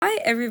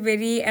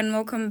everybody, and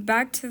welcome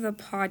back to the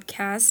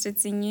podcast.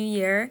 It's a new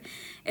year,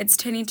 it's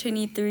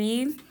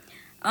 2023.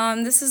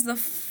 This is the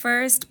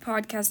first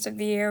podcast of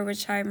the year,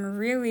 which I'm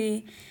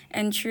really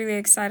and truly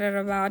excited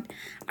about.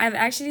 I've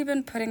actually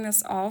been putting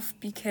this off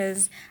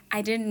because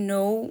I didn't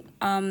know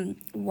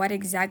what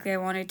exactly I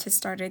wanted to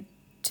start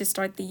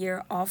the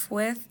year off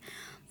with.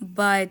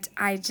 But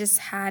I just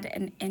had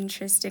an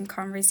interesting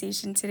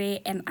conversation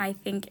today, and I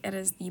think it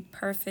is the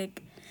perfect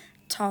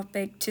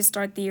topic to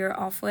start the year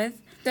off with.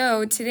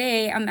 So,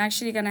 today I'm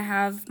actually going to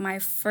have my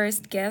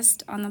first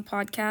guest on the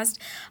podcast.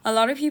 A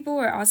lot of people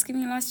were asking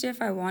me last year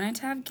if I wanted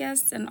to have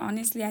guests, and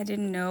honestly, I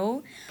didn't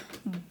know.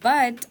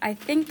 But I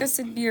think this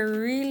would be a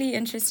really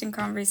interesting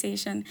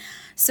conversation.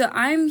 So,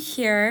 I'm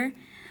here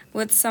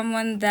with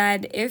someone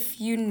that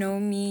if you know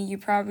me, you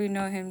probably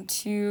know him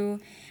too.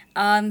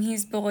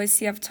 He's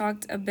Bogosi. I've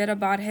talked a bit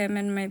about him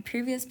in my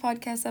previous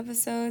podcast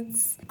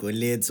episodes.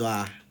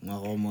 Goletswa,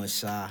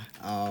 Maromosha.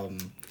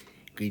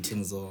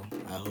 Greetings all.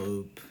 I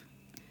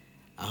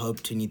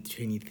hope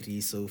 2023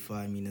 so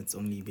far. I mean, it's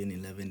only been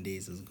 11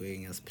 days. It's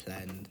going as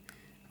planned.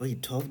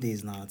 Wait, 12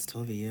 days now. It's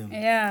 12 a.m.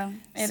 Yeah,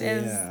 it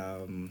is. Yeah,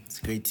 it's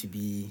great to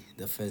be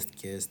the first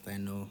guest. I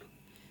know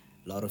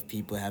a lot of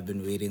people have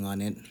been waiting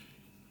on it,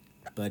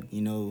 but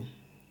we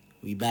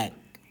back.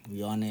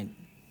 We on it.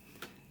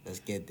 Let's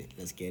get it.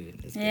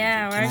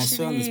 Yeah, Can I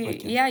swear on this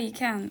podcast? yeah, you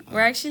can. We're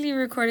actually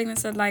recording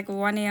this at like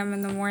 1 a.m.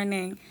 in the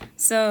morning.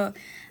 So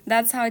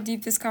that's how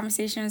deep this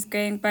conversation is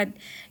going. But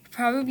you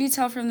probably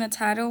tell from the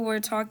title, we're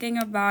talking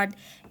about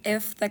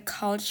if the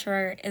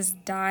culture is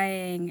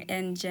dying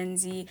in Gen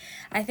Z.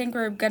 I think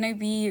we're going to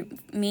be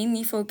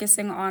mainly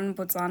focusing on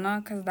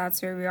Botswana because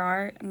that's where we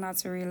are and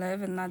that's where we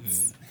live and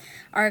that's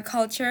our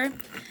culture.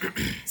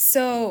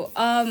 So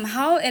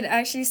how it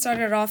actually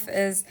started off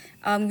is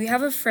we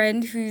have a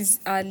friend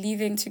who's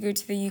leaving to go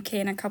to the UK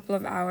in a couple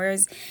of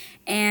hours.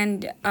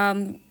 And I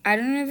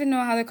don't even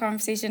know how did the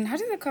conversation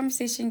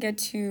get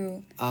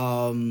to?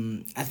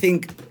 I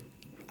think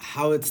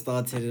how it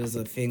started is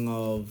a thing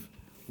of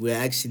we're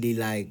actually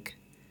like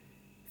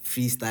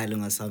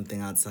freestyling or something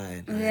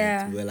outside. Right?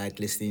 Yeah. We're like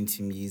listening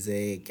to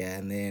music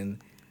and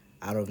then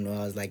I don't know,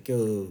 I was like,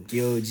 yo,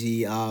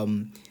 G,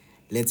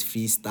 let's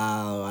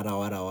freestyle,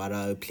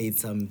 wada. We played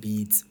some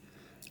beats.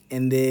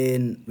 And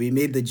then we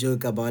made the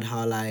joke about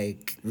how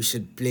like we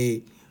should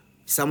play.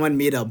 Someone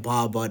made a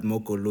bar about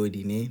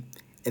Mokolodi, ne?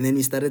 And then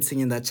we started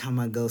singing that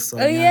Chama Girl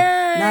song. Oh,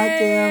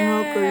 yeah.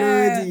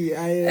 Mokolodi.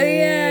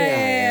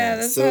 Yeah.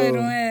 That's So, how it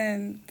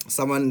went.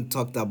 Someone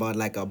talked about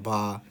like a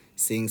bar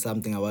saying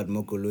something about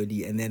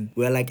Mokolodi, and then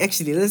we were like,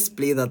 actually, let's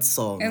play that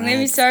song. And then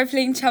we started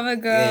playing Chama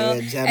Girl. Yeah,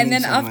 we were jamming and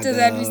then Chama after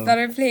that, we Girl.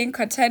 started playing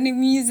Kotani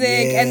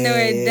music. And they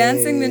were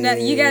dancing the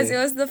dance. You guys, it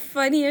was the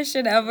funniest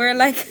shit ever.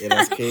 Like, it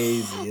was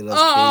crazy.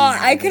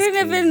 I couldn't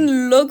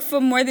even look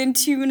for more than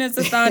 2 minutes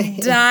without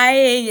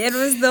dying. It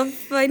was the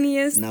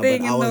funniest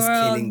thing in the world. I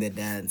was killing the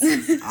dance.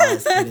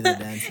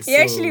 He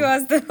actually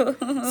was though.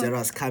 So it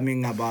was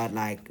coming about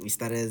like we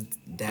started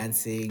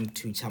dancing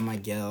to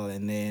Chama Girl,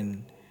 and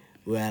then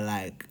we were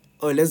like,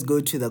 oh, let's go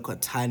to the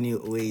Kotani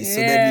way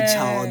so that we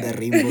chow all the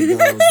rainbow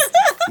girls.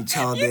 We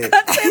chow the...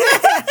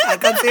 I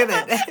can't say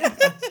that.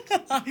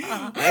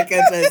 I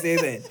can't try to say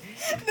that.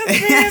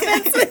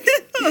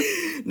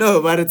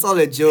 No, but it's all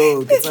a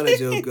joke. We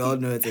all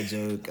know it's a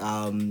joke.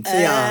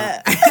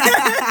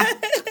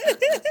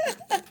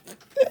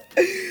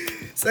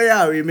 So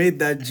yeah, we made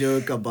that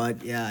joke about,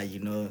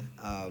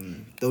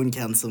 don't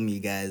cancel me,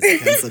 guys.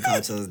 Cancel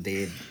culture is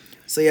dead.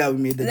 So yeah, we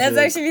made the That's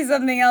joke. actually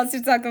something else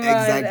to talk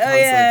about. Exact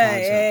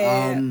cancel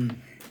culture.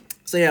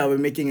 So yeah, we're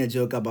making a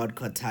joke about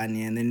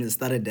Kotani, and then we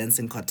started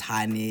dancing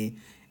Kotani,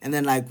 and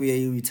then like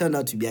we turned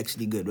out to be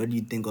actually good. What do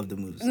you think of the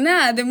moves?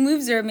 Nah, the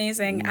moves are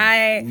amazing.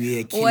 I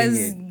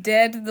was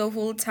dead the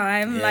whole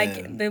time. Yeah.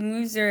 Like the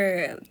moves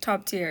are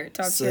top tier,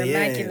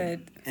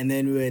 immaculate. And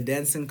then we were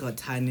dancing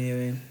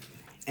Kotani,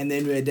 and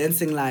then we were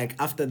dancing like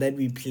after that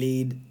we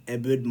played a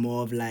bit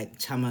more of like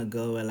Chama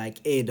Girl. We're like,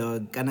 hey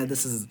dog, Ghana,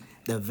 this is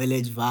the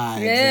village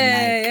vibes.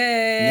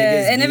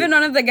 And even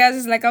one of the guys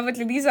is like,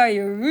 obviously, these are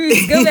your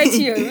roots. Go back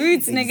to your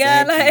roots,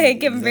 nigga.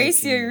 Like,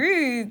 embrace your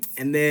roots.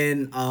 And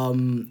then,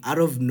 out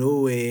of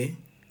nowhere,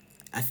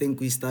 I think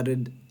we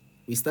started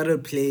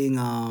playing,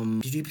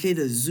 did we play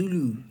the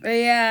Zulu?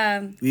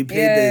 Yeah. We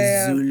played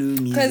the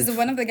Zulu music. Because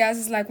one of the guys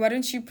is like, why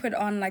don't you put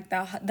on like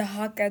the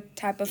haka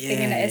type of thing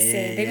in the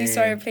essay? Then we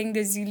started playing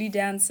the Zulu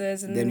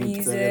dances and the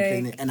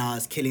music. And I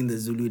was killing the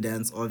Zulu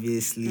dance,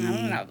 obviously. I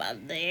don't know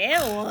about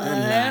that one.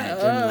 I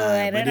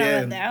don't know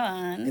about that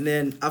one. And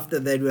then after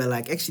that, we were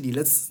like, actually,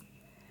 let's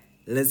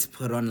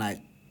put on like,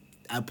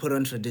 I put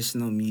on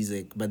traditional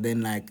music, but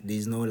then like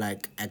there's no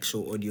like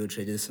actual audio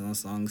traditional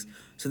songs.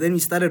 So then we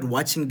started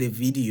watching the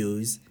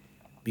videos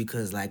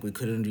because like we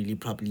couldn't really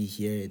properly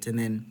hear it. And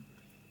then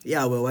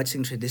we're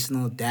watching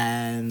traditional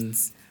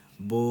dance,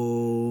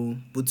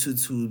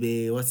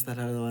 bututube, what's that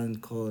other one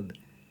called?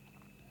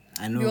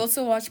 I know. We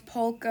also watched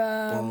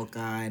polka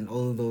and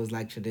all those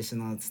like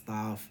traditional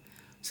stuff.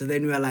 So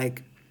then we were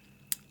like,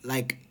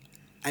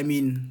 I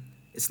mean,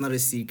 it's not a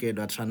secret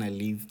we're trying to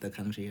leave the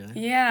country, right?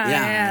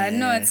 Yeah.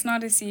 No, it's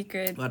not a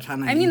secret. We're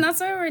trying to I mean, leave. that's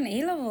why we're in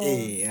A-levels.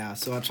 Yeah,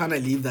 so we're trying to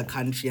leave the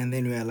country, and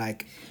then we're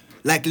like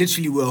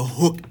literally we're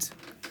hooked.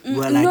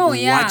 We're No,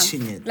 yeah.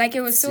 watching it. Like, it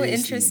was so Seriously.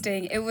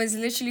 interesting. It was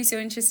literally so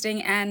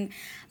interesting. And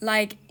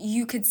like,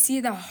 you could see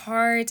the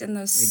heart and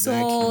the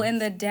soul Exactly. in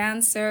the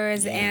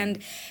dancers. Yeah. And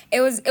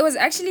it was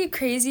actually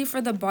crazy for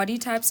the body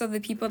types of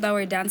the people that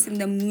were dancing,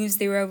 the moves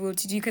they were able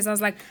to do. Because I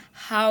was like,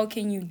 how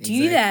can you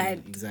do that?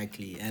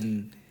 Exactly.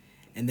 And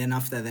then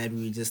after that,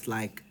 we just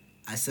like,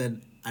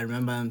 I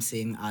remember I'm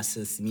saying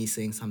me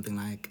saying something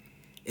like,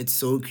 it's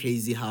so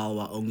crazy how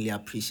we're only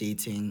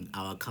appreciating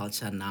our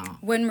culture now.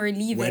 When we're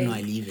leaving.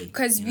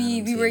 Because You know what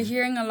I'm we were saying?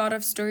 hearing a lot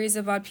of stories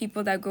about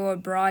people that go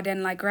abroad,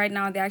 and like right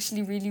now they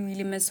actually really,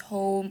 really miss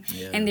home.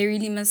 Yeah. And they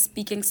really miss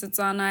speaking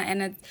Setswana.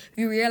 And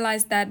we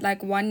realized that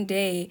like one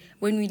day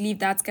when we leave,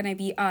 that's going to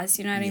be us.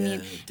 You know what I Yeah,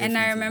 mean? And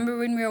I definitely. remember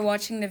when we were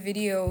watching the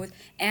videos,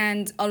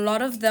 and a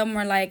lot of them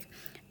were like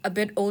a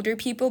bit older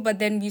people, but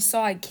then we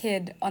saw a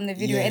kid on the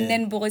video. Yeah. And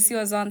then Bogosi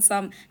was on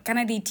some,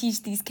 they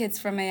teach these kids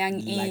from a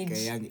young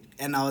age?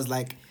 And I was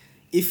like,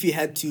 if you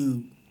had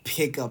to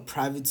pick a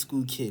private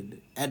school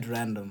kid at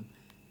random,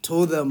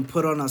 told them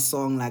put on a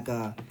song like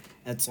a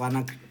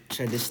Tswana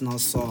traditional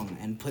song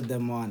and put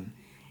them on,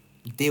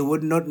 they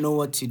would not know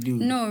what to do.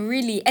 No,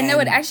 really. And they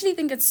would actually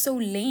think it's so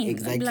lame.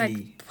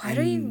 Exactly.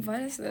 Like, what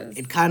is this?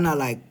 It kind of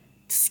like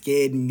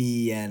scared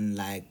me, and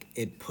like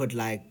it put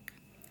like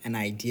an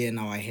idea in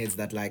our heads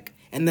that like,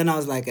 and then I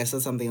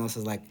said something else. I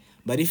was like,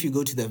 but if you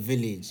go to the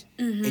village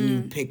and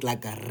you pick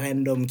like a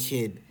random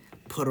kid,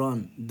 put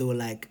on,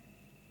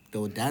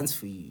 they'll dance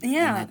for you.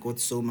 Yeah. And like with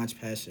so much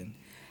passion.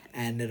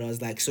 And it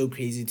was like so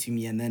crazy to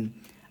me. And then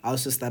I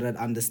also started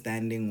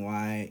understanding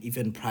why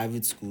even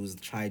private schools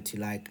try to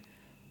like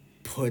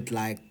put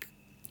like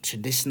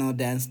traditional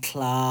dance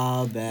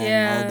club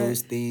and all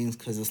those things,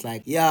 because it's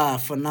like,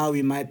 for now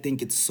we might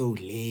think it's so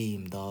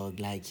lame,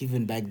 dog. Like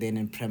even back then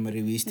in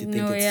primary we used to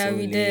think it's so lame.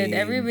 We did.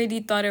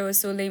 Everybody thought it was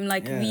so lame.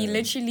 Like we Yeah.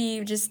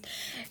 literally just,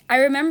 I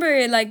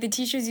remember like the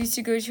teachers used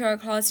to go to our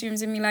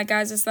classrooms and be like,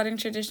 guys, we're starting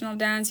traditional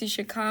dance, you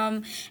should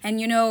come.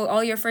 And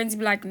all your friends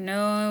be like,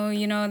 no,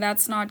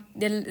 that's not,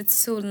 it's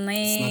so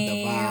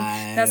lame.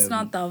 That's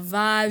not the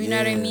vibe. You know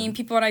what I mean?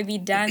 People want to be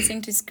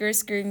dancing to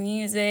skr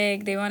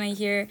music. They want to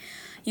hear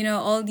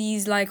all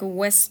these like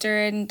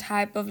Western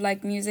type of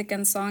like music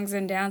and songs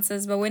and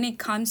dances. But when it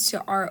comes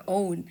to our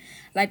own,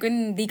 like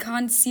when they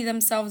can't see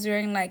themselves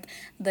wearing like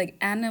the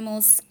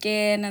animal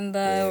skin and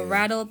the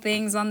rattle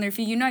things on their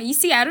feet, you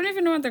see, I don't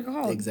even know what they're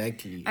called.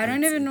 Exactly. I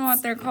don't even know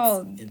what they're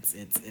called.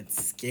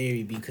 It's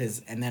scary,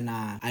 because, and then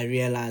I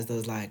realized,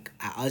 I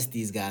asked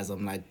these guys,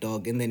 I'm like,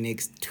 dog, in the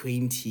next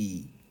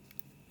 20,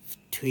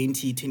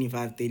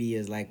 25, 30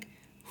 years, like,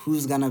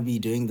 who's gonna be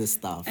doing this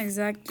stuff?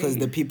 Exactly. Because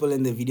the people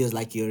in the videos,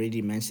 like you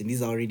already mentioned,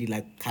 these are already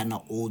like kind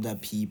of older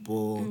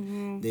people.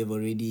 They've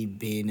already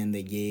been in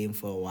the game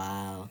for a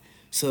while.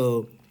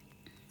 So,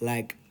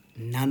 like,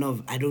 I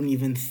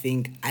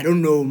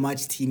don't know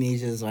much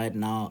teenagers right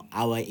now,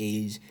 our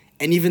age.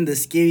 And even the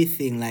scary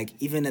thing, like,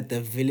 even at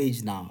the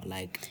village now,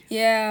 like,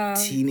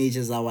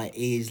 teenagers our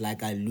age,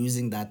 like, are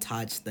losing that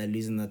touch. They're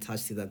losing the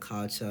touch to the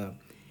culture.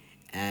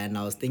 And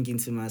I was thinking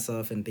to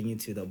myself and thinking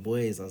to the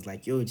boys, I was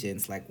like, yo,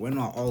 gents, like, when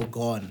we're all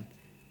gone,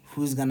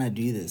 who's gonna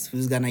do this?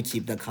 Who's gonna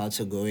keep the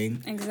culture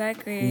going?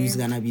 Exactly. Who's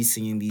gonna be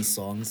singing these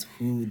songs?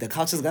 The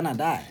culture's gonna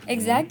die.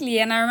 Exactly.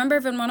 And I remember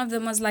even one of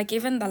them was like,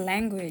 even the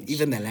language.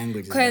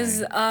 Because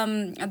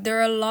there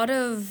are a lot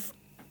of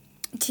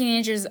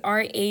teenagers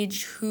our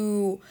age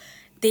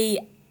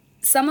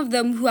some of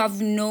them who have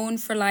known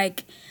for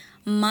like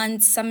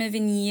months, some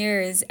even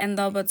years, and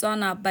the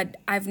Botswana, but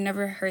I've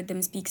never heard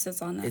them speak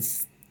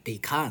Setswana. They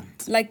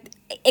can't. Like,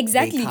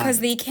 exactly,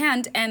 because they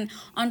can't. And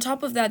on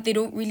top of that, they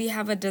don't really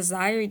have a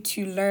desire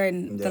to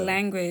learn the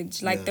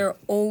language, like their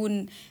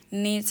own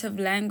native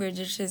language,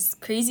 which is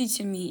crazy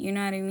to me. You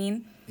know what I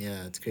mean?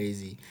 Yeah, it's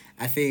crazy.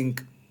 I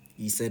think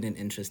you said an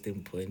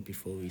interesting point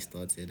before we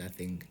started. I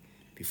think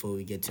before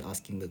we get to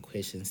asking the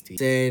questions, you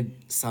said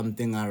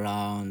something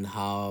around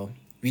how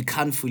we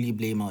can't fully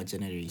blame our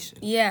generation.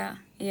 Yeah.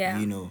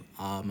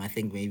 I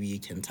think maybe you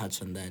can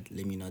touch on that.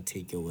 Let me not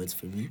take your words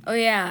from you. Oh,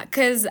 yeah,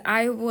 because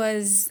I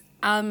was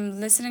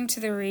listening to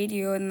the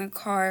radio in the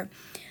car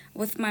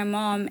with my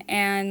mom,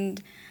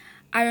 and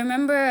I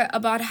remember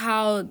about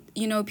how,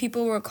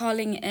 people were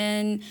calling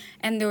in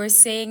and they were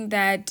saying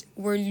that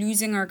we're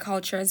losing our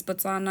culture as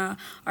Botswana.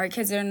 Our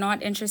kids are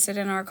not interested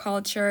in our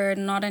culture,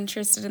 not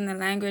interested in the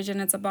language,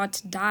 and it's about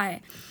to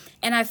die.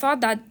 And I thought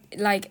that,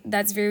 like,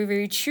 that's very,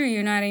 very true,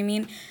 you know what I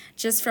mean?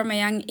 Just from a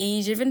young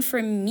age, even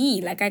for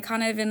me, like, I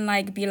can't even,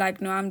 like, be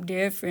like, no, I'm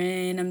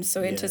different, I'm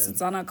so into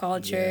Setswana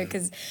culture,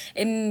 because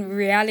in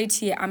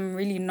reality, I'm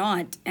really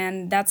not.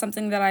 And that's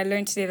something that I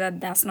learned today,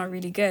 that's not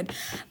really good.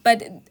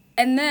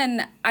 And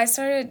then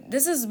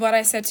this is what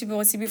I said to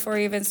Bogosi before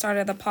we even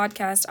started the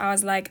podcast. I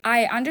was like,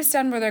 I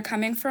understand where they're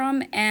coming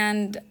from,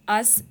 and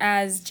us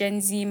as Gen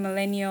Z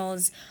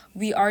millennials,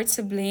 we are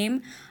to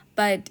blame,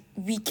 but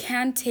we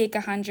can't take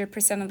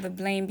 100% of the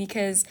blame,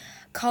 because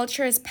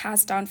culture is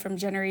passed down from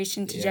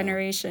generation to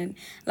generation.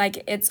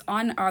 Like, it's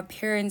on our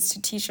parents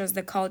to teach us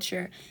the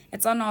culture.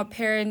 It's on our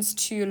parents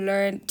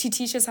to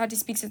teach us how to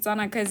speak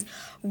Setswana, because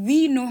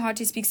we know how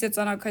to speak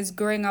Setswana because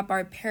growing up,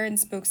 our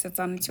parents spoke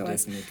Setswana to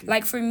us.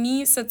 Like, for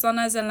me,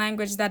 Setswana is a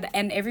language that,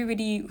 and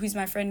everybody who's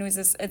my friend knows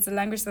this, it's a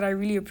language that I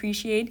really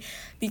appreciate,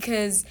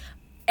 because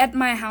at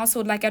my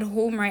household, like at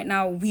home right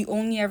now, we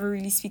only ever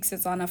really speak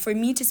Setswana. For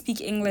me to speak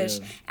English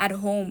at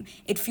home,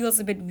 it feels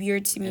a bit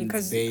weird to me,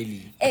 because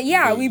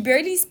we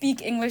barely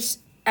speak English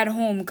at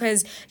home,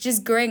 because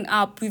just growing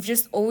up, we've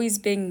just always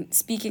been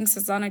speaking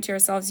Setswana to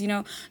ourselves,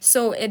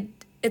 so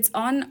it's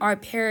on our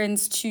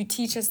parents to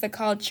teach us the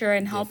culture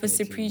and help us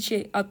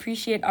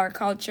appreciate our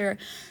culture.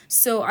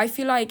 So I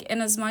feel like,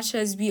 in as much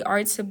as we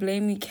are to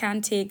blame, we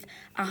can't take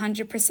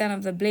 100%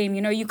 of the blame.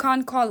 You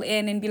can't call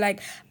in and be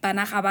like,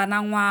 "Bana ga bana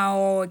ngwao,"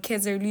 or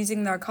 "kids are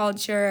losing their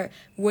culture,"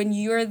 when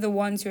you're the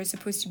ones who are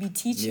supposed to be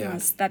teaching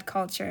us that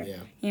culture.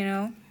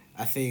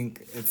 I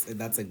think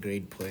that's a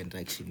great point,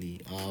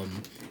 actually.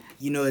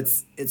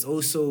 It's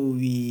also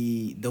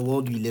the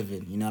world we live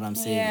in. You know what I'm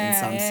saying? In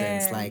some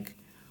sense, like,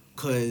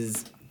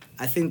 because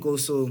I think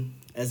also,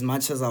 as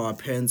much as our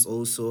parents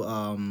also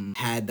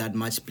had that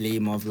much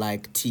blame of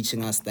like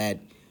teaching us that,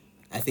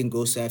 I think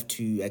also have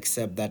to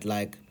accept that,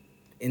 like,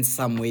 in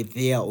some way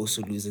they are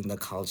also losing the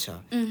culture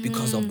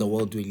because of the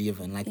world we live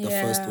in, like the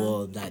first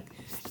world, like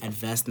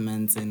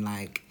advancements in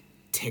like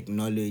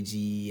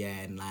technology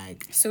and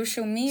like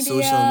social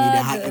media,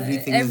 how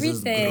everything is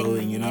just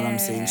growing. You know what I'm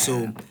saying?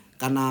 So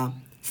kana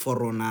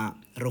forona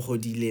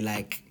rohodile,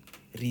 like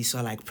we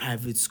saw like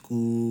private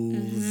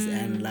schools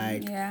and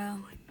like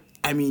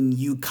I mean,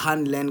 you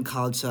can't learn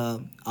culture.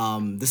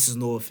 This is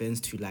no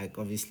offense to like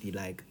obviously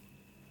like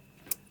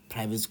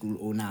private school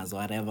owners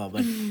or whatever,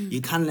 but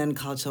you can't learn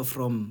culture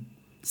from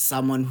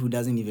someone who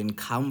doesn't even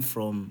come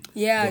from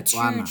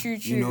Botswana.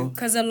 True.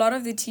 Because a lot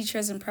of the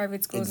teachers in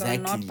private schools are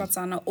not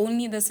Botswana.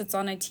 Only the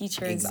Setswana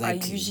teachers are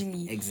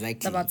usually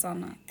the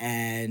Botswana.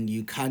 And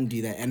you can't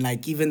do that. And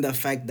like even the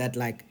fact that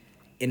like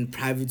in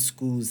private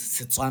schools,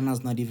 Setswana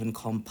is not even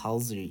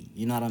compulsory.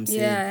 You know what I'm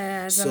saying?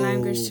 Yeah, it's a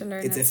language to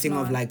learn. It's a thing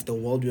of like the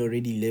world we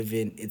already live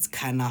in. It's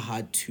kind of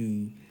hard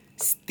to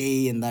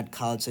stay in that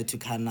culture, to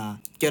kind of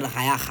get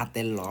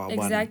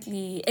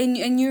exactly. And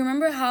you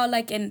remember how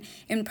like in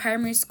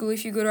primary school,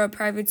 if you go to a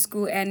private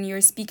school and you're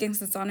speaking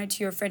Setswana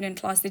to your friend in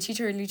class, the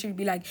teacher will literally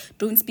be like,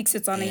 "Don't speak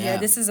Setswana here,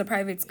 this is a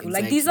private school."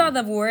 Like, these are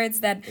the words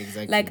that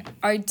like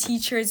our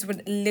teachers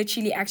would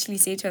literally actually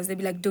say to us. They'd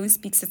be like, "Don't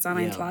speak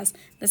Setswana in class,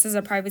 this is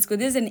a private school,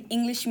 this is an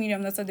English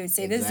medium." That's what they would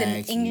say. This is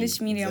an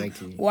English medium.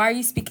 Why are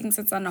you speaking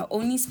Setswana?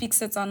 Only speak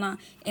Setswana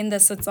in the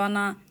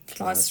Setswana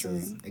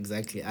classroom.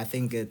 Exactly. I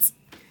think it's,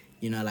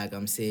 like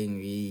I'm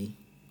saying,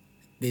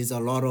 there's a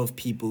lot of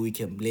people we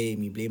can blame.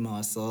 We blame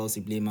ourselves,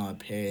 we blame our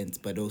parents,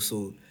 but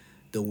also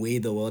the way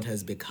the world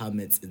has become,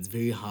 it's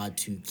very hard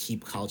to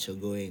keep culture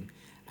going.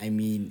 I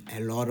mean,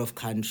 a lot of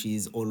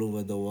countries all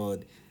over the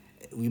world,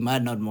 we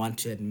might not want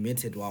to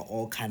admit it, we're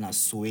all kind of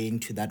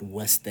swaying to that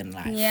Western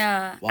life.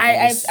 Yeah,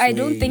 I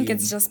don't think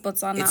it's just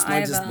Botswana either. It's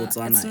not just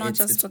Botswana. It's not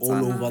just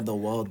Botswana. All over the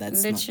world.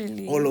 That's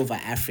literally all over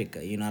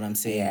Africa. You know what I'm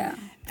saying? Yeah.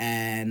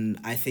 And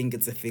I think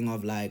it's a thing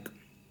of like,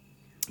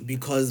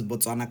 because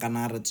Botswana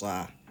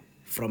kana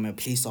from a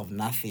place of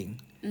nothing.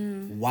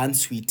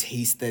 Once we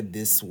tasted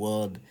this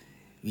world,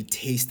 we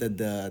tasted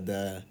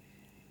the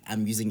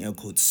I'm using air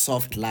quotes,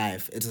 soft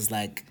life. It was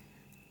like,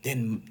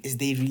 then is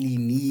there really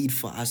need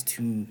for us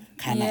to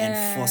kind of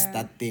enforce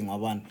that thing?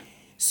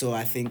 So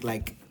I think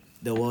like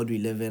the world we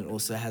live in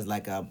also has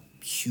like a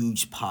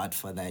huge part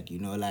for that,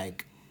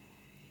 like,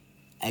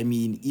 I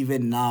mean,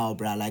 even now,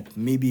 bruh, like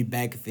maybe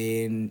back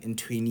then in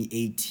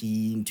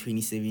 2018,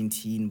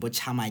 2017,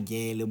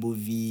 Bochamagele,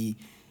 Bovi,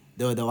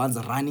 they were the ones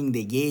running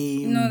the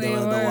game. No, they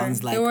were the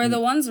ones like... They were the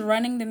ones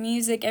running the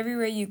music.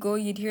 Everywhere you go,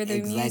 you'd hear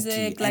the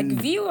music. Like,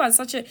 V was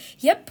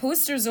he had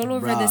posters all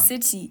over the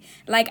city.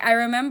 Like, I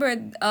remember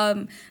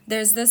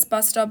there's this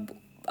bus stop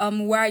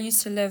where I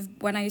used to live,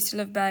 when I used to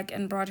live back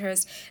in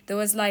Broadhurst. There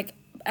was like,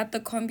 at the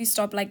combi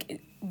stop, like,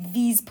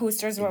 these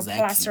posters were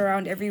plastered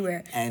around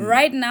everywhere. And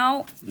right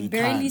now, we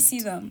barely see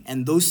them.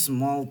 And those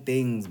small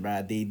things,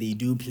 bruh, they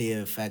do play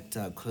a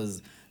factor,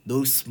 because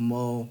those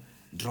small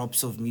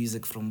drops of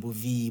music from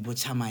Bovi,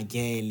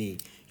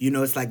 Bochamagele,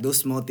 it's like those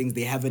small things,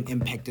 they have an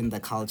impact in the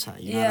culture.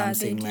 You know what I'm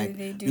saying?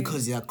 They do.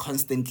 Because you're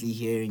constantly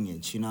hearing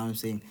it, you know what I'm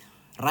saying?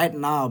 Right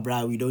now,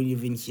 bruh, we don't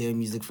even hear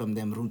music from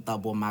them, Ruta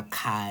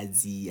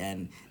Bomakazi,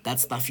 and that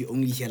stuff you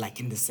only hear like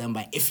in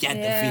December if you're at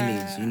the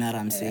village, you know what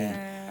I'm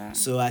saying?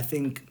 So I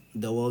think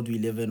the world we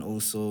live in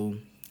also,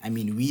 I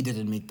mean, we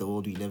didn't make the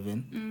world we live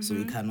in, so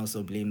we can't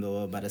also blame the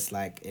world, but it's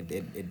like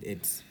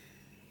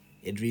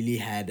it really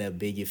had a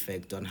big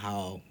effect on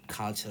how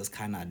culture's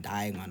kind of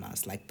dying on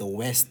us. Like the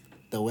West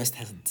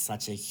has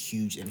such a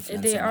huge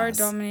influence They on are us.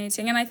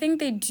 dominating, and I think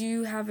they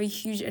do have a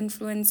huge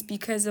influence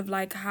because of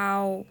like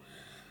how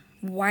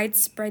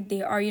widespread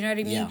they are, you know what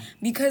I mean? Yeah.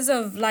 Because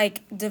of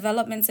like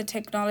developments in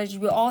technology,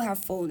 we all have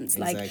phones.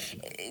 Exactly.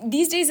 Like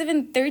these days,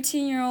 even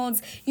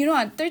 13-year-olds, you know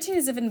what, 13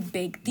 is even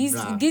big. These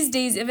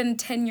days, even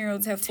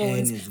 10-year-olds have 10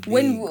 phones. is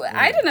When big,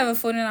 I didn't have a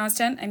phone when I was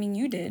 10. I mean,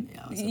 you did.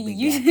 Yeah, I was a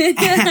big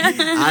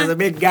guy. I was a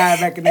big guy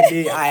back in the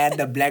day. I had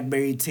the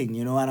BlackBerry thing.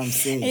 You know what I'm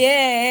saying?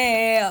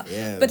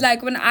 Yeah. But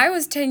like when I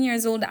was 10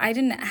 years old, I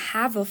didn't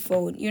have a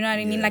phone. You know what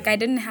I mean? Yeah. Like I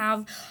didn't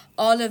have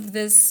all of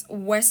this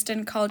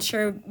Western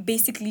culture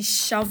basically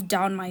shoved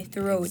down my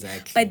throat.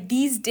 Exactly. But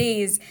these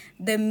days,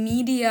 the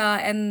media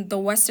and the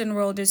Western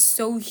world is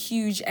so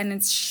huge and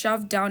it's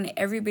shoved down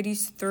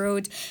everybody's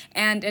throat,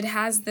 and it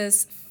has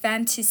this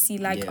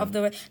fantasy of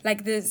the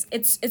like this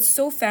it's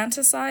so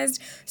fantasized,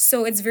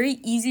 so it's very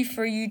easy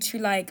for you to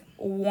like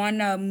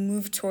wanna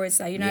move towards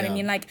that, you know what I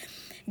mean? Like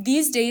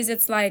these days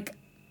it's like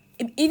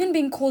even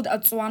being called a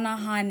Botswana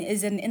Han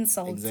is an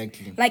insult.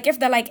 Exactly. Like if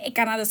they're like,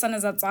 Ekana, the son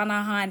is a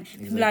Botswana Han.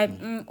 Exactly. Like,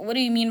 what do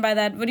you mean by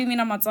that? What do you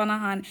mean I'm a Botswana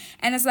Han?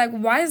 And it's like,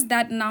 why is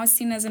that now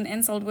seen as an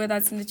insult where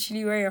that's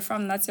literally where you're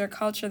from? That's your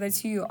culture.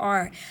 That's who you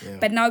are. Yeah.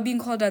 But now being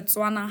called a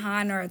Botswana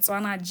Han or a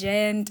Botswana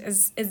gent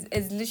is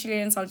literally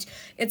an insult.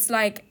 It's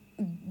like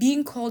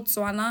being called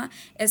Tswana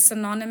is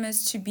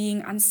synonymous to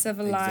being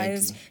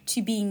uncivilized,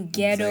 to being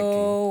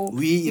ghetto. Exactly.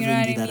 We you even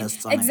know do what I that mean? as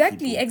Tswana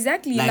Exactly, people.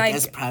 exactly. Like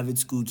as private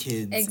school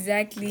kids.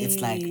 Exactly. It's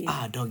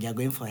like, dog, you're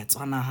going for a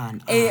Tswana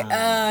Han.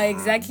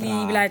 Exactly.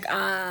 Bruh. Be like,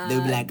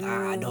 They'll be like,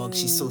 bro. dog,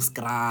 she's so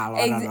skral.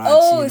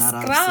 Oh,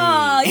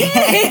 skral.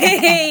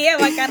 Yeah,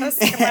 what kind of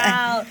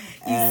skral?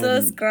 He's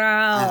so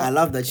skral. I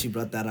love that you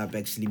brought that up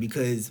actually,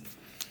 because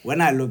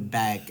when I look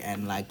back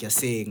and like you're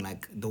saying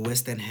like the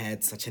Western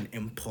had such an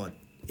input.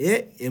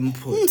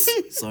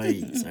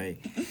 sorry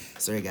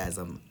guys,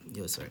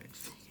 sorry.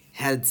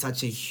 Had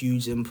such a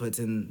huge input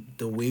in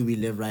the way we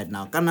live right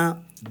now.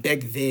 Kana,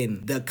 back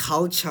then, the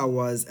culture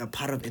was a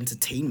part of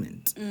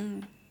entertainment.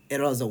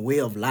 It was a way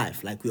of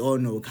life. Like we all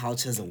know,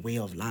 culture is a way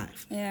of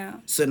life. Yeah.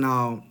 So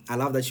now, I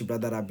love that you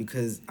brought that up,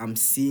 because I'm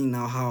seeing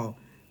now how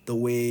the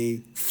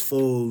way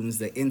phones,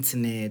 the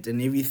internet,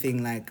 and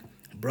everything like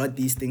brought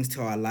these things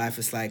to our life.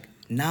 It's like,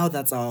 now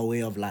that's our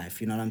way of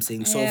life. You know what I'm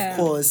saying? So of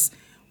course,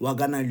 we're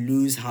gonna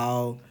lose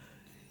how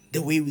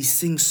the way we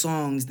sing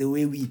songs, the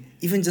way we,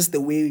 even just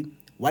the way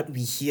what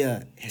we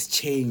hear has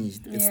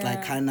changed. It's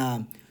like kind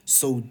of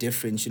so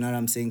different, you know what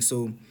I'm saying?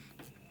 So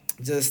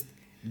just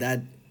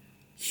that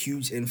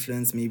huge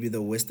influence maybe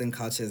the Western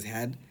culture has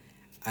had,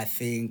 I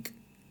think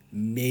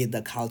made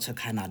the culture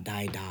kind of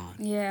die down.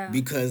 Yeah.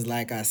 Because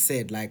like I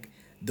said, like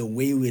the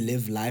way we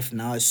live life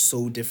now is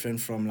so different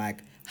from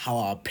like how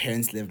our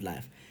parents lived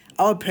life.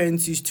 Our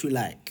parents used to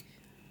like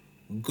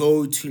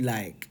go to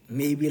like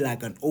maybe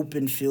like an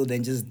open field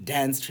and just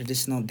dance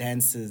traditional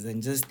dances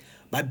and just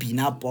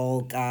babina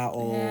polka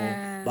or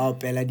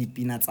baopela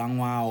dipina tsa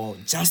ngwao, or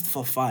just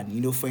for fun,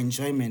 you know, for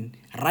enjoyment.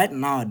 Right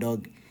now,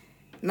 dog,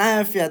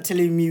 now if you're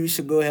telling me we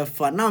should go have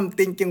fun, now I'm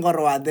thinking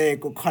wa there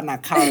go corner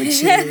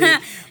couch,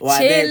 wa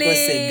there go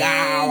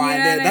cigar, wa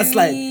there. That's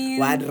like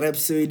what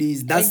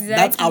Rhapsodies.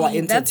 That's our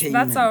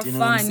entertainment. That's our you know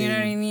fun, you know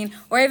what I mean?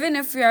 Or even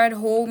if you're at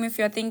home, if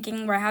you're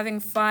thinking we're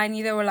having fun,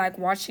 either we're like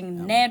watching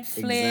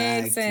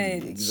Netflix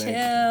and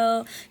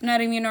chill, you know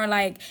what I mean? Or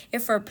like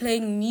if we're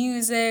playing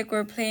music,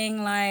 we're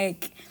playing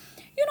like,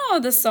 you know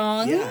the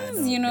songs,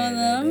 you know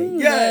them.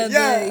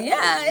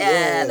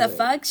 The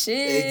fuck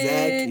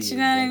shit. Exactly. You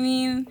know what I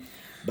mean?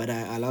 But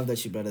I love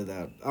that you brought it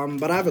up.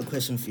 But I have a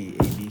question for you,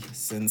 AB,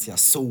 since you're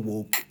so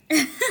woke.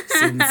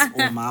 Since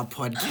on my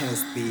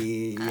podcast,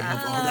 you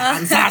have all the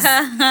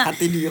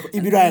answers. You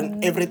be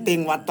doing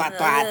everything, what.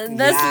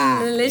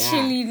 That's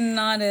literally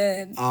not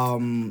it.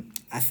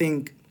 I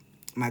think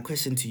my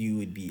question to you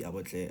would be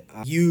about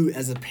you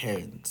as a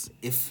parent,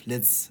 if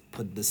let's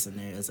put this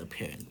scenario as a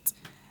parent,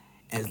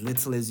 as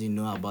little as you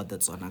know about the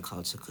Tswana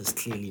culture, because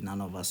clearly none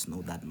of us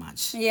know that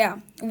much. Yeah.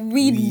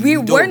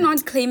 We're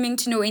not claiming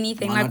to know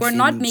anything. We're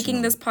not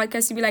making this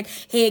podcast to be like,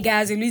 hey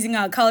guys, we're losing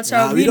our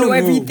culture. We know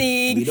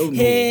everything. We don't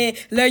hey,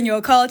 learn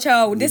your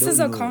culture. This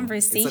is a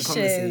conversation. It's a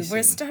conversation.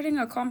 We're starting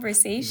a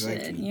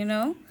conversation, you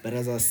know? But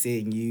as I was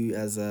saying, you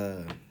as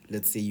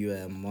let's say you're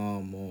a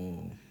mom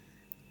or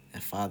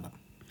a father.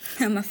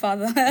 I'm a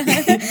father.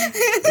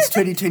 It's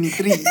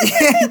 2023.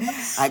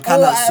 I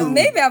can't assume.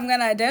 Maybe I'm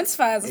gonna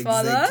identify as a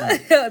father.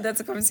 That's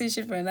a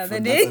conversation for another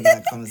day. That's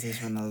another conversation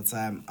for another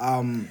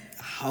time.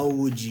 How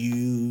would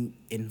you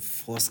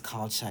enforce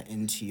culture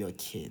into your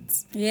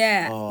kids?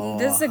 Yeah,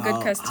 this is a good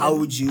question. How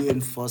would you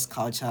enforce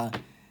culture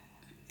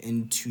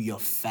into your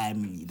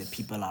family, the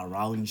people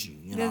around you?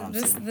 You know what I'm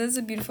saying? This is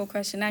a beautiful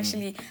question,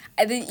 actually.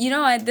 I think, you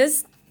know what,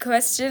 this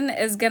question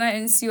is gonna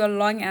ensue a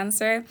long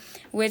answer,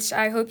 which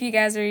I hope you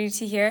guys are ready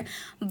to hear.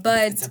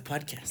 But it's a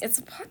podcast. It's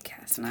a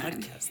podcast,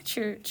 man.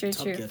 True.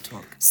 Your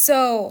talk.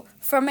 So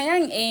from a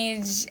young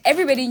age,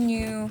 everybody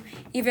knew.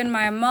 Even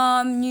my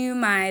mom knew,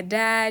 my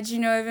dad, you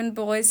know, even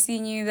Bogosi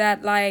knew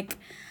that like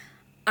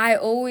I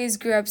always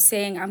grew up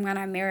saying I'm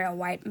gonna marry a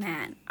white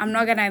man. I'm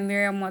not gonna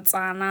marry a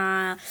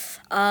Botswana.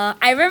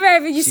 I remember I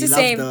used to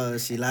say,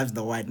 she loves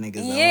the white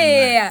niggas.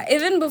 yeah.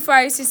 Even before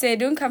I used to say,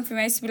 don't come for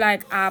me. I used to be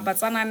like,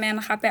 Botswana men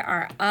hape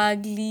are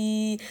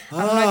ugly.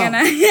 I'm not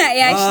gonna.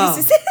 Yeah, I used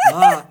to say.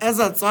 As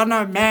a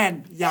Tswana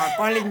man, you're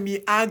calling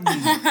me ugly.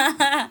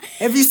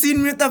 Have you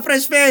seen me with a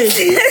fresh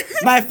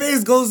face? My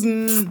face goes,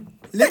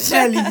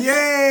 literally,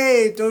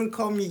 yay. Don't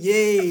call me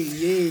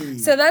yay.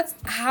 So that's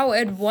how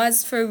it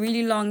was for a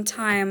really long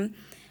time.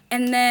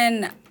 And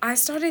then I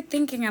started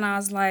thinking and I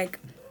was like,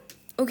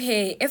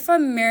 okay, if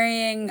I'm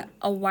marrying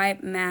a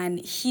white man,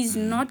 he's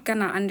not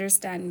gonna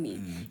understand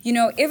me. You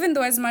know, even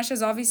though as much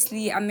as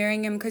obviously I'm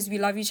marrying him because we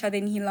love each other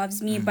and he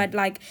loves me, but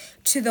like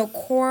to the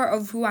core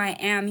of who I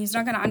am, he's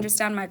not gonna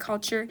understand my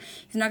culture.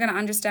 He's not gonna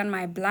understand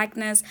my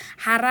blackness.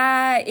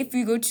 Hara, if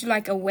we go to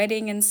like a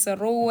wedding in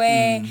Sarowe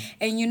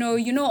and you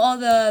know all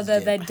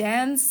the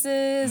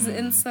dances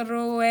in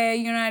Sarowe,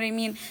 you know what I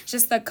mean?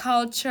 Just the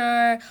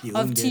culture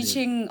of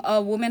teaching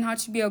a woman how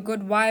to be a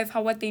good wife,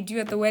 how what they do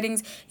at the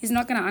weddings, he's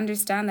not gonna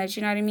understand that,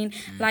 you know what I mean?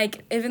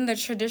 Like even the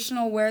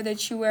traditional wear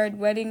that you wear at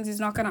weddings is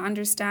not gonna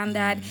understand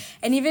that.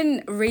 And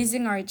even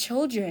raising our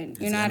children,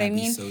 you know what I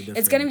mean?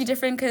 It's gonna be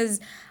different because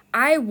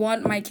I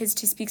want my kids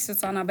to speak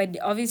Setswana, but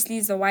obviously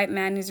he's a white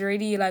man who's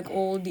already like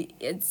old.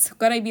 It's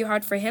gonna be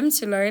hard for him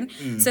to learn.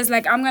 So it's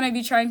like I'm gonna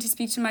be trying to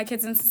speak to my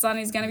kids in Setswana.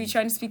 He's gonna be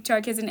trying to speak to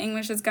our kids in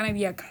English. It's gonna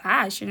be a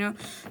clash, you know?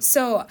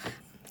 So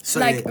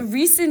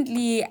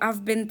recently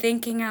I've been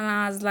thinking and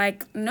I was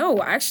like, no,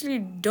 I actually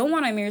don't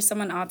want to marry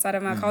someone outside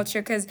of my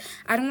culture because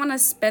I don't want to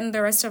spend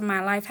the rest of my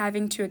life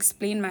having to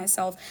explain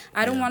myself.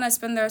 I don't want to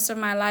spend the rest of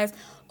my life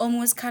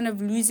almost kind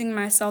of losing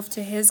myself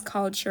to his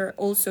culture,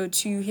 also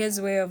to his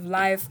way of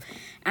life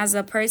as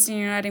a person,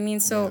 you know what I mean?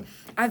 So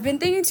I've been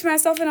thinking to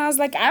myself and I was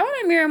like, I want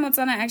to marry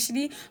Botswana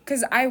actually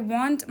because I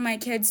want my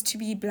kids to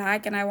be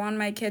black and I want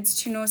my kids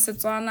to know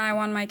Setswana. I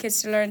want my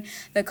kids to learn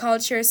the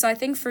culture. So I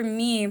think for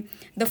me,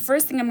 the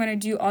first thing I'm going to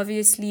do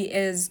obviously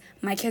is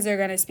my kids are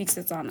going to speak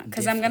Setswana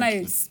because I'm going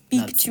to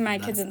speak to my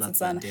kids in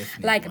Setswana.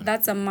 Like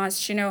that's a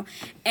must, you know.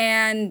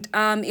 And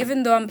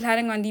even though I'm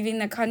planning on leaving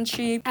the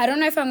country, I don't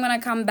know if I'm going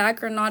to come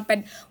back or not,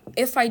 but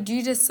if I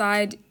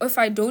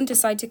don't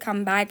decide to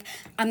come back,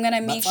 I'm going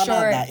to make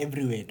sure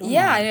everywhere.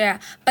 Yeah.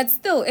 But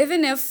still,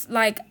 even if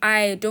like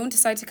I don't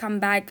decide to come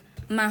back,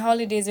 my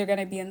holidays are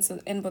gonna be in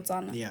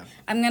Botswana. Yeah.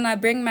 I'm gonna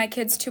bring my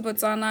kids to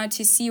Botswana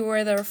to see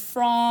where they're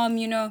from,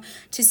 you know,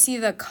 to see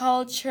the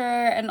culture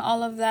and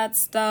all of that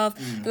stuff.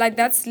 Like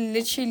that's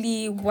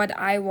literally what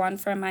I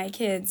want for my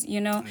kids,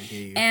 you know.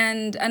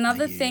 And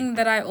another thing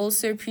that I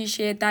also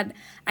appreciate that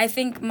I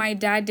think my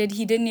dad did,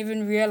 he didn't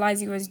even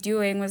realize he was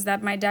doing, was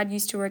that my dad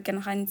used to work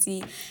in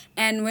Khanti.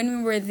 And when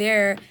we were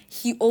there,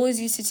 he always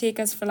used to take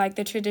us for like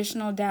the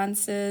traditional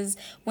dances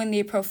when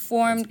they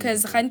performed,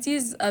 because Khanti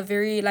is a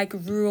very like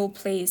rural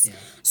place.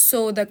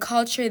 So the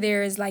culture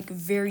there is like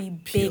very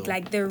big.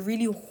 Like they're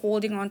really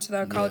holding on to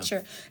their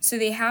culture. So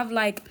they have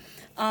like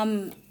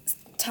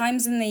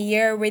times in the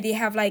year where they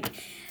have like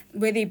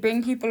where they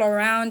bring people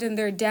around and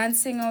they're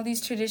dancing all these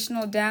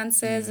traditional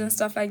dances and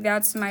stuff like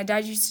that. So my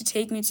dad used to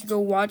take me to go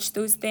watch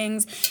those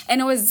things,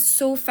 and it was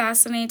so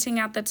fascinating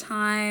at the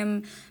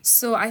time.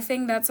 So I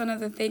think that's one of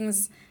the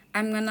things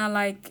I'm gonna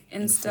like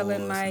instill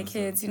in my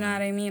kids, you know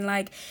what I mean?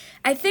 Like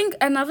I think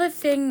another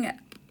thing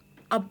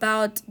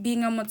about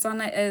being a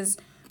Botswana is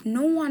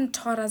no one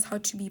taught us how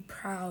to be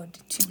proud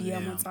to be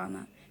a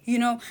Botswana. You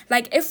know,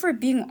 like if we're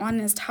being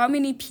honest, how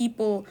many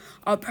people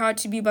are proud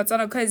to be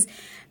Botswana? Because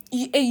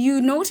you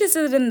notice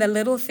it in the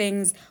little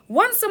things.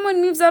 Once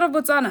someone moves out of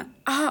Botswana,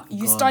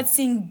 you start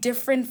seeing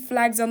different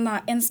flags on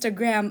their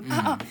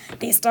Instagram.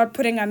 They start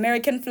putting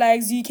American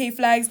flags, UK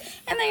flags,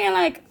 and then you're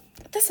like,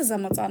 this is a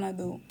Botswana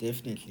though.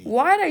 Definitely.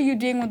 What are you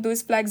doing with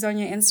those flags on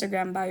your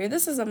Instagram bio?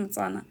 This is a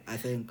Botswana. I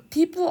think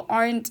people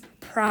aren't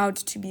proud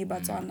to be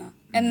Botswana,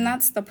 and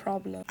that's the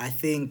problem. I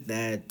think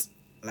that,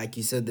 like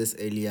you said this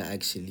earlier,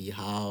 actually,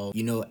 how,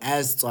 you know,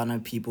 as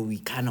Tswana people, we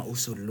kind of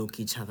also look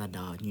each other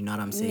down. You know what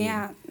I'm saying?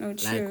 Yeah, no,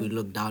 true. Like, we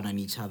look down on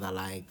each other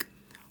like,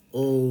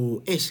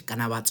 oh,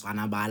 kana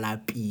Batswana ba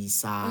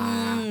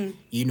lapisa.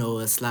 You know,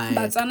 it's like...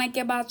 Batswana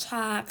ke ba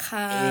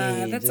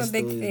tshwakga. That's a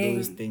big thing.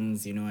 Those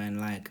things, you know, and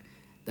like,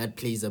 that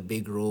plays a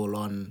big role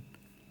on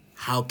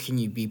how can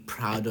you be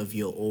proud of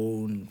your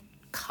own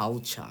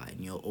culture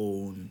and your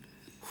own,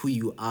 who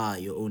you are,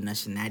 your own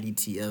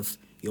nationality, if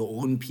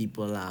your own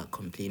people are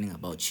complaining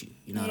about you.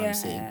 You know what I'm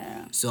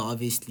saying? So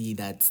obviously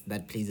that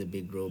plays a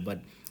big role. But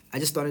I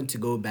just wanted to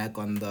go back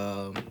on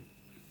the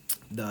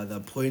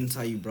point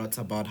how you brought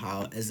about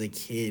how as a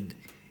kid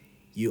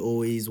you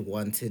always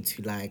wanted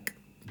to like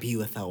be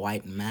with a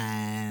white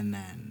man,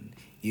 and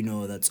you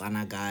know the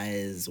Tswana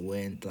guys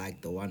weren't like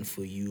the one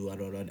for you,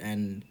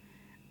 and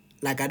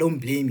like I don't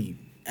blame you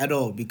at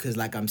all, because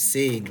like I'm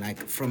saying, like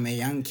from a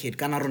young kid,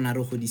 kana rona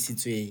re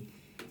godisitswe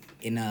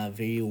in a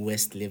very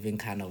West living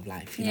kind of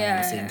life, you know what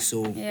I'm saying?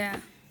 So re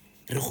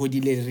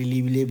godile re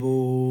lebile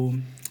bo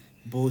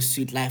Bo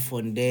Sweet Life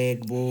on Deck,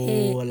 Hey,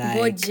 Bo like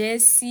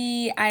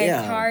Bogosi,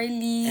 yeah,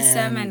 iCarly,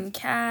 Sam and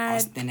Cat.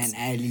 Austin and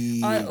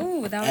Ellie,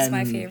 Oh, that was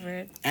my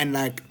favorite. and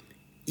like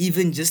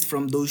even just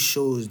from those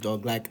shows,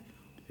 dog, like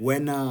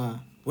when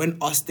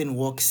Austin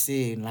walks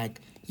in, like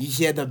you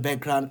hear the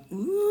background,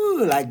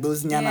 ooh, like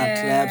those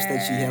nyana claps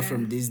that you hear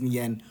from Disney,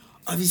 and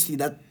obviously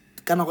that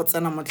kind of what's you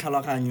know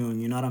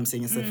what I'm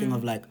saying? It's a thing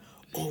of like,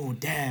 oh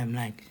damn,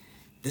 like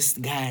this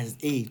guy's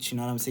age, you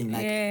know what I'm saying?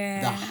 Like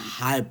the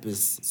hype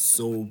is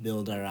so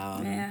built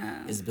around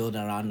is built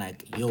around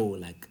like, yo,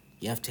 like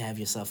you have to have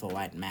yourself a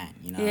white man,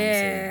 you know what I'm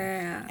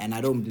saying? And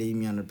I don't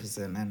blame you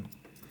 100%. And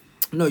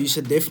no, you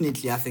should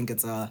definitely. I think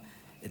it's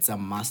a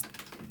must.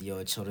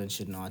 Your children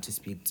should know how to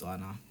speak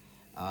Tswana.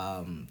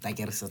 Like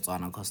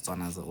Tswana, because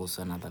Tswana is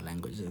also another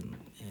language in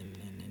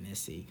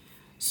SA.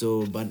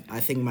 So, but I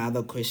think my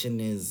other question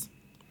is,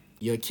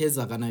 your kids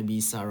are gonna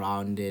be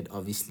surrounded.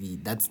 Obviously,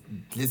 let's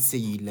say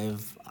you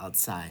live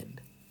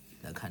outside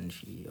the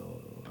country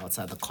or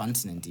outside the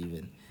continent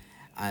even.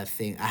 I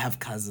think I have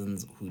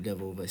cousins who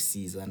live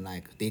overseas and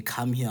like they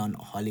come here on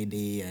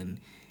holiday, and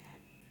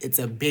it's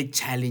a big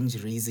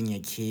challenge raising a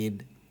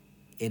kid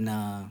in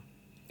a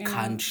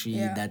country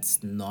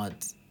that's not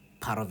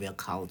part of your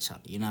culture.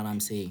 You know what I'm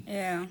saying?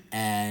 Yeah.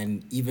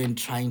 And even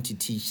trying to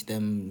teach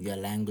them your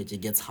language,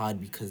 it gets hard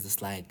because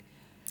it's like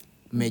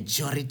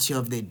majority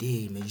of the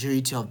day,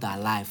 majority of their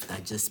life, they're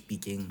just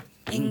speaking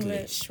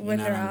English. when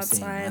they're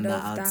outside of the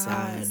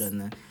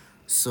house.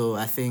 So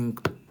I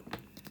think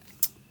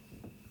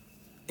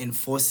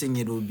enforcing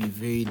it will be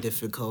very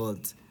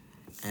difficult,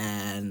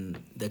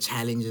 and the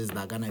challenges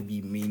are gonna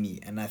be many.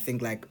 And I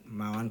think like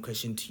my one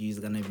question to you is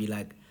gonna be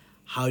like,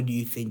 how do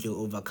you think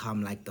you'll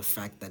overcome like the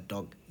fact that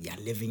dog you're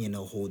living in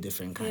a whole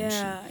different country?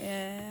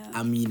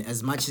 I mean,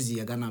 as much as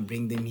you're gonna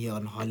bring them here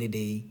on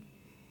holiday,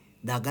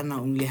 they're gonna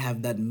only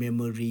have that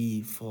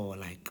memory for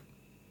like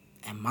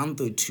a month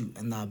or two,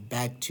 and they're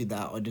back to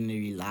their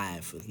ordinary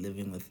life with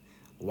living with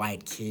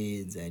white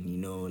kids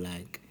and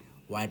like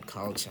white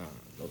culture.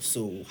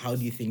 So how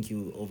do you think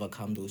you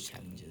overcome those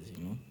challenges?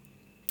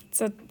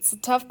 It's a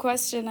tough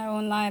question, I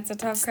won't lie. It's a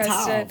tough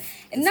question. Tough.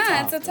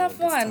 It's a tough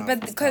one.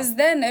 But because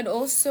then it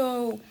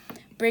also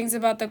brings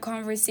about the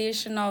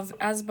conversation of,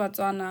 as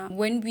Botswana,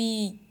 when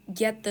we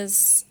get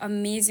this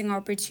amazing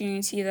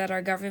opportunity that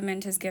our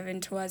government has given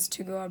to us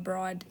to go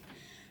abroad,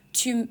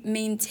 to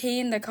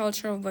maintain the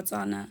culture of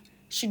Botswana,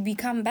 should we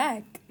come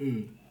back?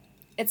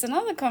 It's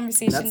another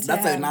conversation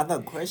That's another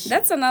question.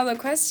 That's another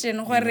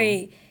question.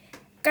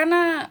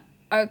 Kana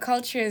our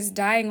culture is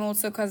dying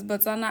also because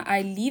Botswana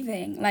are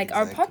leaving. Like,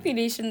 our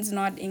population's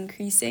not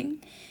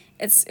increasing.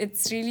 It's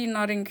really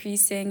not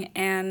increasing.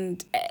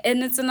 And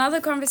it's another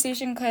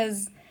conversation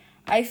because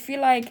I feel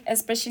like,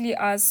 especially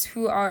us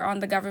who are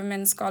on the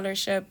government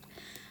scholarship,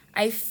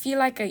 I feel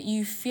like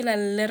you feel a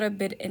little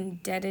bit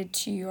indebted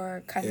to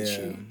your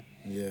country.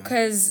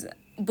 Because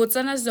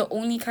Botswana is the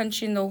only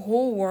country in the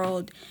whole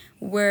world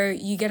where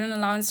you get an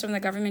allowance from the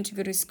government to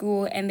go to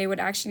school, and they would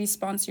actually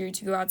sponsor you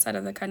to go outside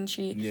of the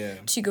country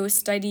to go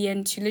study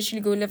and to literally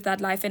go live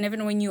that life. And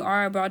even when you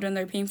are abroad, when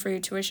they're paying for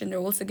your tuition, they're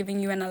also giving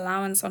you an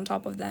allowance on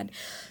top of that.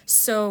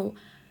 So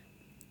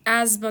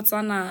as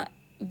Botswana,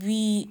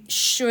 we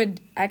should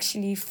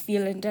actually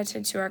feel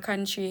indebted to our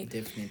country.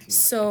 Definitely.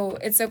 So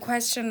it's a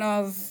question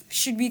of,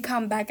 should we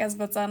come back as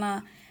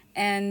Botswana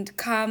and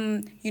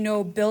come,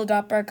 build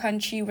up our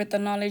country with the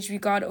knowledge we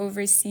got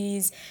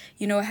overseas,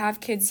 have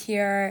kids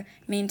here,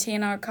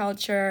 maintain our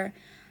culture.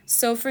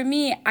 So for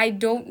me, I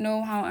don't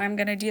know how I'm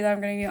going to do that.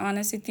 I'm going to be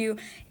honest with you.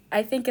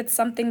 I think it's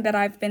something that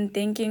I've been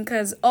thinking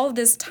because all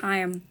this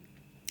time,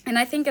 and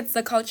I think it's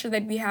the culture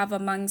that we have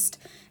amongst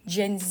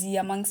Gen Z,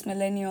 amongst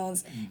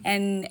millennials,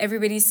 and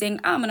everybody's saying,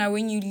 Mana,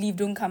 when you leave,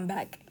 don't come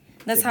back.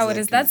 That's how it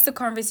is. That's the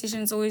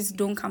conversation. It's always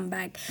don't come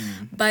back.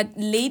 But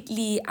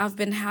lately, I've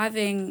been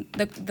having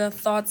the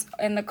thoughts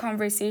and the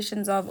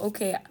conversations of,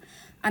 okay,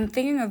 I'm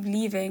thinking of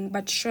leaving,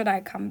 but should I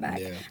come back?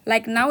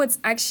 Like, now it's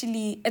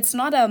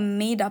not a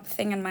made-up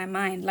thing in my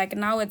mind. Like,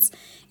 now it's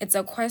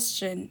a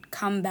question,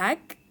 come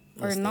back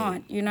or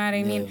not. You know what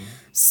I mean?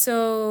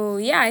 So,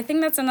 yeah, I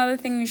think that's another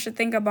thing we should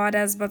think about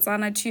as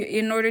Botswana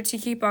in order to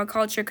keep our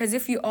culture. Because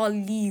if we all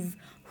leave,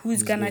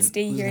 who's gonna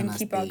stay here and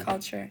keep our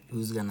culture?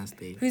 Who's gonna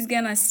stay? Who's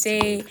gonna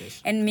stay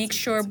and make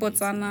sure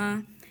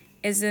Botswana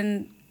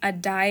isn't a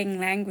dying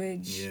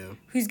language?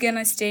 Who's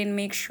gonna stay and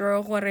make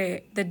sure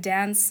the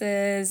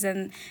dances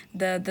and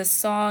the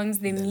songs,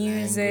 the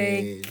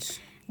music language,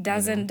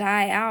 doesn't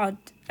die out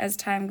as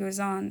time goes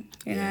on?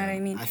 You know what I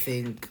mean? I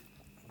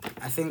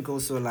think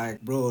also,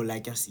 like, bro,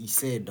 like as you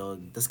said,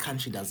 dog, this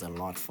country does a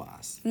lot for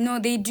us. No,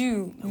 they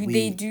do.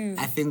 They do.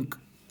 I think,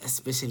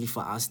 especially for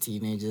us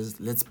teenagers,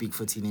 let's speak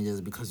for teenagers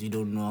because we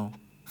don't know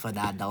for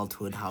the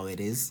adulthood how it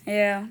is.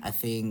 I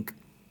think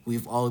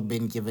we've all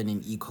been given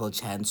an equal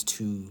chance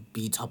to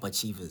be top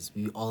achievers.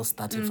 We all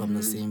started from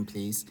the same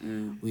place.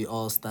 We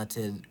all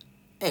started,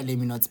 let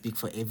me not speak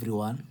for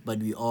everyone, but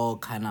we all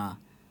kind of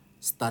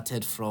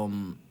started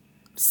from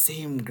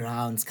same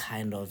grounds,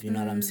 kind of, you know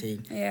what I'm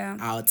saying? Yeah.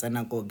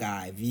 Outsana ko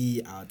guy,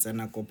 V,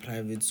 outsana ko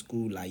private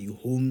school, like you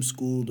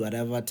homeschooled,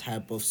 whatever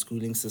type of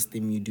schooling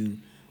system you do,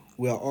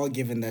 we are all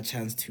given that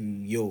chance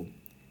to,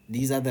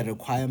 these are the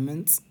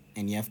requirements,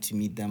 and you have to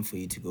meet them for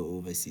you to go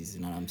overseas,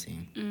 you know what I'm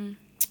saying?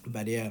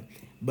 But yeah,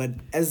 but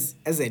as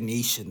a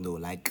nation though,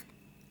 like,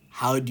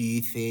 how do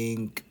you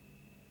think...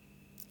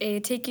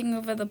 Taking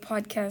over the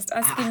podcast,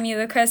 asking me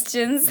the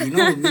questions. You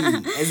know me,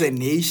 as a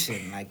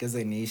nation,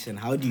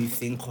 how do you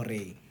think, how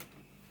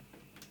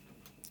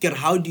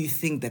do you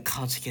think the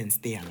culture can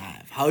stay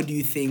alive? How do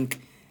you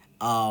think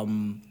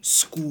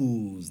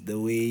schools, the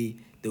way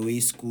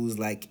schools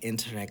like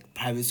interact,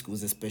 private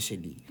schools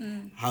especially,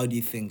 how do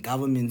you think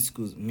government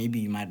schools, maybe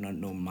you might not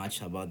know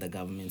much about the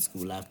government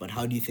school life, but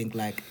how do you think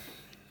like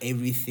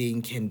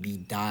everything can be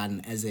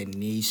done as a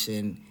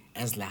nation,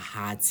 as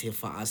Lahati,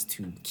 for us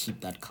to keep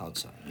that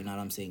culture? You know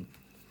what I'm saying?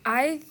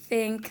 I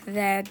think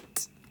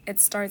that it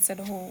starts at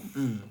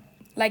home.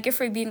 Like, if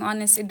we're being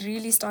honest, it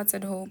really starts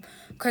at home.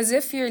 Because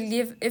if you're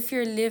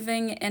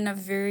living in a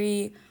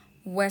very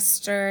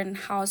Western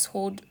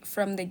household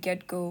from the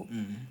get-go,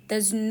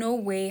 there's no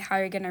way how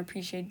you're going to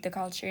appreciate the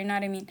culture. You know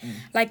what I mean?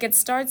 Like, it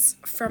starts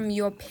from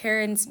your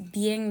parents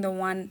being the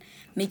one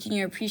making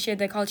you appreciate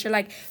the culture.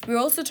 Like, we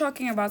were also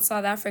talking about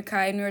South Africa,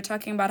 and we were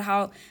talking about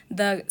how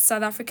the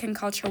South African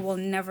culture will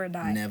never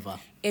die. Never.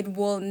 It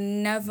will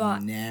never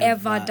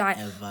ever die.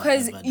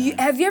 Because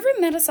have you ever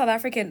met a South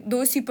African?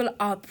 Those people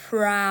are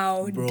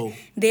proud. Bro.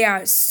 They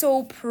are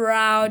so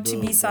proud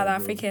to be South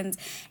Africans.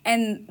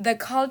 And the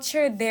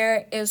culture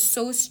there is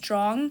so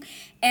strong.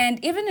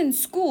 And even in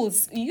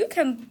schools, you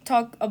can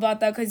talk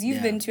about that because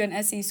you've been to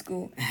an SA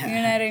school. You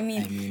know what I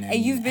mean? And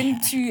you've been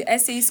to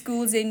SA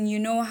schools, and you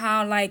know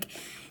how, like,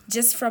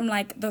 just from,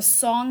 like, the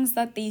songs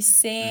that they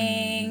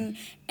sing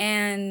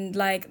and,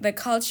 like, the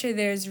culture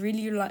there is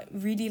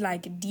really,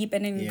 like, deep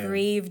and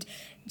engraved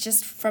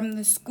just from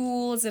the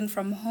schools and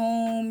from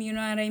home, you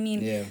know what I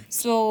mean? Yeah.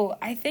 So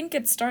I think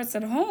it starts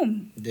at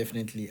home.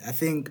 Definitely. I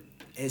think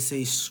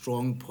SA's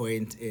strong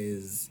point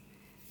is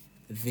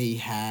they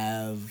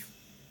have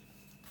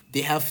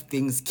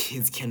things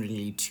kids can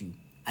relate to.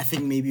 I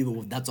think maybe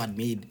that's what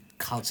made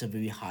culture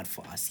very hard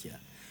for us here.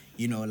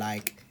 You know,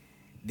 like,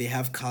 they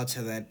have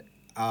culture that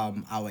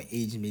our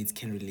age mates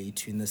can relate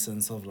to, in the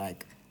sense of,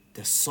 like,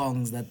 the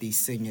songs that they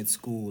sing at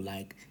school,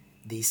 like,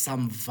 there's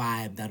some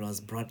vibe that was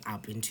brought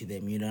up into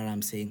them, you know what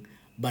I'm saying?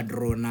 But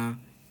Rona,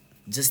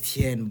 just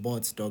here in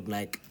Bots, dog,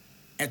 like,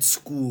 at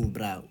school,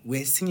 bruh,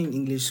 we're singing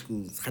English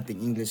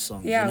English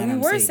songs. Yeah, you know we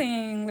what I'm were saying?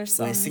 singing English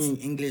songs. We're singing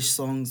English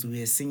songs.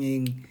 We're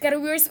singing... We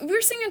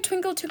were singing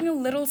Twinkle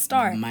Twinkle Little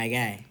Star. My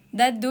guy.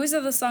 Those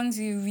are the songs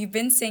we've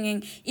been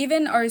singing.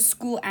 Even our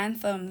school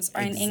anthems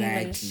are in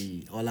English.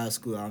 Exactly. All our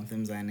school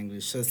anthems are in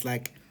English. So it's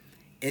like,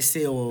 I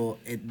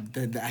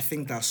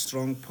think the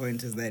strong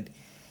point is that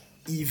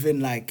even,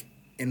 like,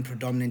 in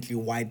predominantly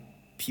white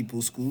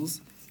people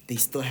schools, they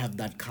still have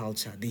that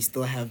culture. They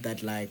still have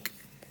that, like,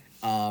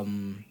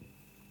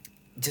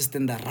 just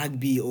in the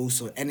rugby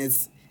also. And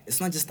it's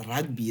not just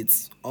rugby,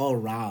 it's all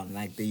around.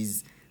 Like,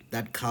 there's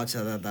that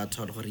culture that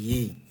taught,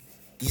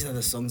 these are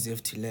the songs you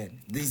have to learn.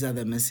 These are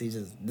the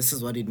messages. This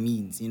is what it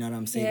means. You know what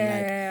I'm saying?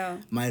 Yeah.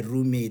 My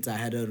roommate, I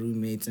had a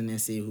roommate in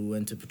SA who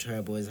went to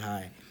Pretoria Boys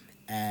High.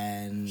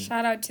 And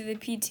shout out to the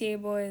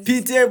PTA boys.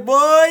 PTA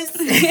boys!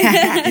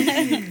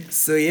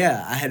 So,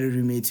 yeah, I had a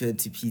roommate who went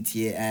to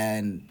PTA,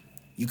 and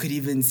you could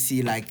even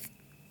see, like,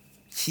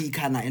 he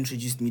kind of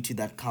introduced me to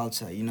that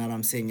culture. You know what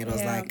I'm saying? It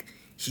was like,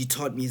 he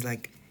taught me, he's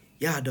like,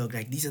 yeah, dog,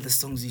 like, these are the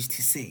songs we used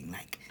to sing.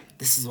 Like,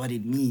 this is what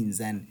it means.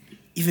 And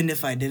even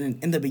if I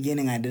didn't, in the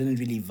beginning, I didn't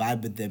really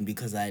vibe with them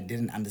because I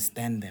didn't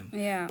understand them.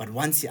 Yeah. But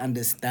once you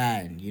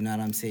understand, you know what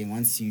I'm saying?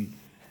 Once you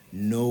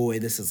know where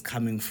this is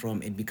coming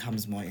from, it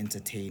becomes more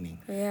entertaining.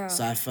 Yeah.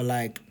 So I feel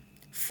like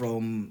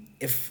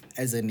if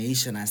as a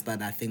nation I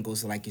think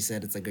also, like you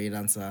said, it's a great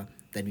answer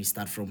that we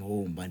start from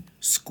home, but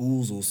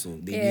schools also,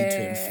 they need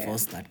to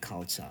enforce that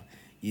culture.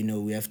 You know,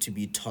 we have to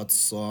be taught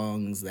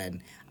songs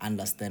and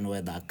understand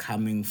where they're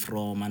coming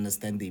from,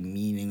 understand the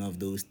meaning of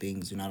those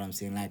things, you know what I'm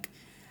saying? Like,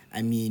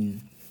 I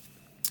mean,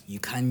 you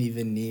can't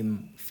even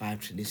name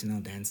 5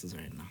 traditional dances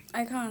right now.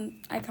 I can't.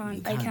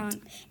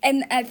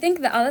 And I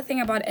think the other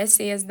thing about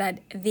SA is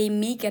that they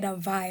make it a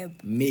vibe.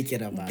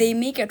 They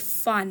make it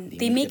fun.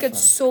 They make it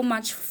so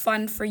much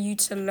fun for you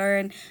to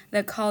learn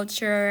the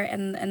culture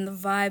and the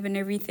vibe and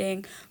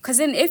everything. Because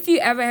then if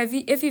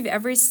you've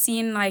ever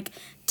seen, like,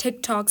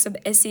 TikToks of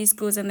SA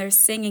schools and they're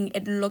singing,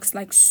 it looks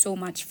like so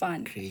much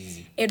fun.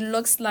 Crazy. It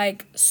looks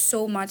like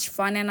so much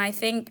fun. And I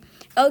think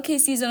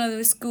LKC is one of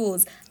those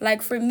schools.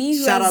 Like, for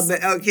me, shout out to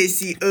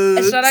LKC.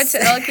 Shout out to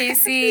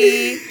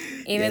LKC.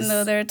 Even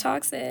though they're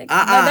toxic.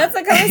 But that's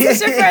a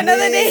conversation for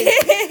another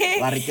day.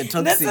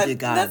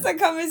 That's a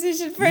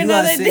conversation for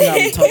another day. You are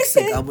saying I'm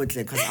toxic,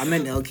 Abutle, because I'm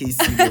an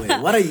LKC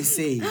boy. What are you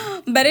saying?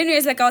 But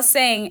anyways, like I was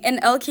saying, in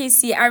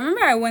LKC, I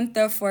remember I went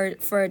there for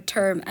a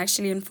term,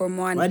 actually, in Form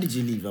 1. Why did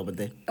you leave,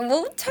 Abutle?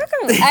 We'll talk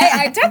about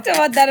I talked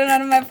about that in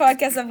one of my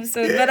podcast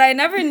episodes, but I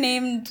never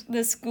named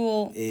the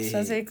school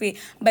specifically.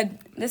 But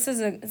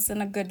it's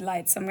in a good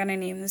light, so I'm gonna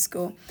name the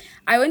school.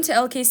 I went to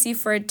LKC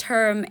for a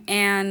term,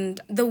 and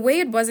the way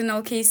it was in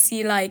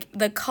LKC, like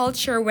the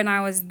culture when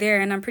I was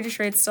there, and I'm pretty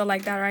sure it's still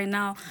like that right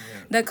now.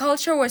 The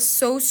culture was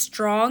so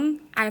strong.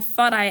 I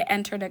thought I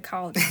entered a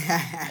cult.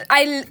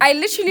 I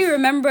literally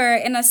remember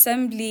in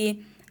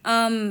assembly,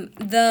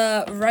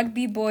 the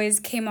rugby boys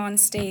came on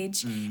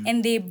stage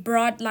and they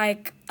brought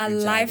like a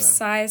Jaguar.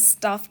 life-size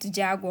stuffed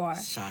jaguar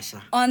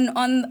Shasha.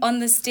 on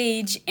the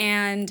stage.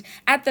 And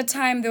at the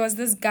time there was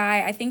this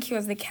guy, I think he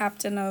was the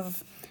captain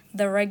of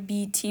the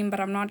rugby team,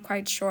 but I'm not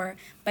quite sure.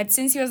 But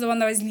since he was the one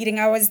that was leading,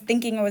 I was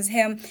thinking it was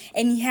him.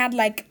 And he had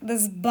like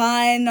this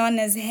bun on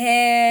his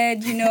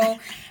head, you know.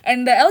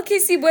 And the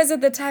LKC boys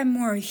at the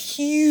time were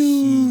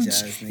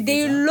huge.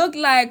 They looked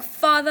like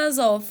fathers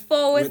of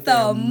four with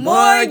a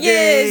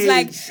mortgage.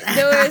 Like,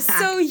 they were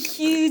so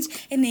huge.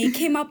 And they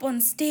came up on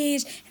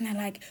stage and they're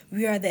like,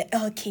 we are the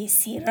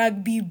LKC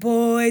rugby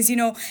boys, you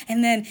know.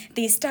 And then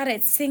they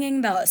started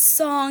singing the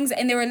songs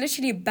and they were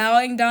literally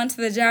bowing down to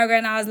the Jaguar.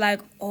 And I was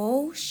like,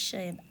 oh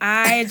shit,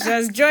 I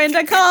just joined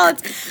the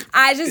cult.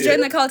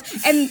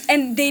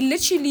 And they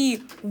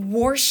literally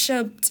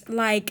worshipped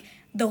like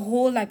the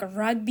whole like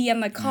rugby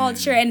and the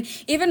culture. And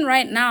even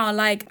right now,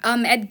 like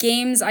at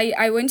games,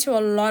 I went to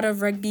a lot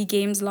of rugby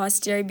games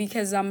last year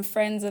because I'm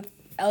friends with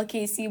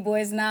LKC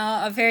boys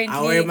now, apparently.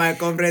 Away, my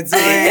comrades.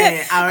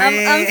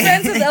 I'm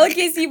friends with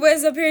LKC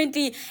boys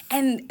apparently,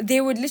 and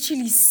they would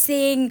literally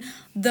sing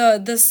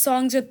the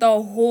songs with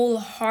the whole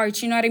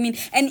heart, you know what I mean?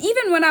 And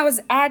even when I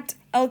was at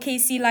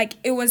LKC, like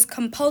it was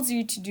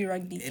compulsory to do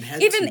rugby.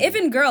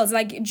 Even girls,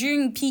 like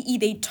during PE,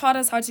 they taught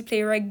us how to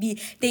play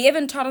rugby. They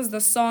even taught us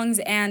the songs,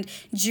 and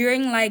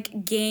during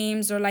like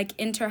games or like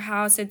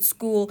inter-house at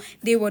school,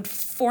 they would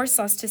force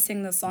us to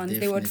sing the songs.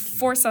 They would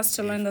force us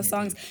to learn the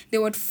songs. They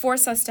would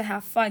force us to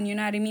have fun, you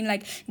know what I mean?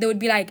 Like they would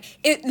be like,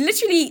 it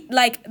literally,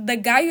 like the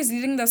guy who's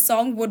leading the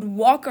song would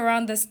walk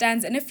around the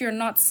stands, and if you're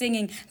not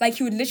singing, like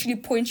he would literally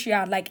point you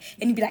out, like,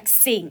 and he'd be like,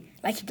 sing.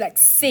 Like he'd be like,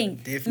 sing,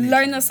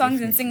 learn the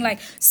songs and sing. Like,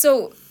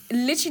 so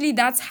literally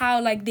that's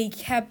how like they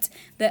kept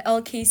the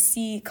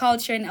LKC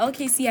culture. And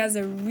LKC has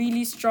a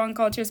really strong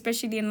culture,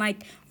 especially in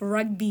like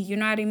rugby, you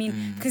know what I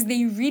mean? Because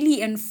they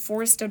really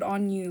enforced it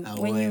on you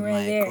when you were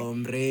there.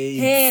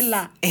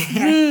 Hela.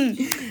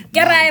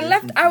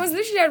 I was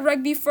literally at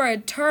rugby for a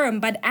term,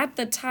 but at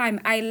the time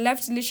I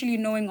left literally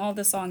knowing all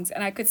the songs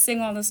and I could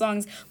sing all the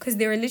songs because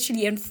they were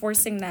literally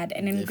enforcing that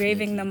and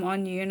engraving them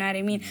on you, you know what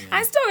I mean?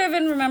 I still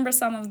even remember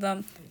some of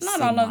them. Not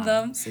all of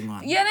them. Sing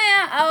one. Yeah,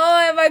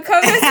 oh, am I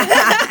coming?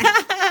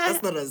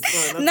 That's not a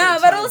song. Nah,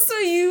 but also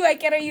you, I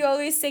get you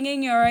always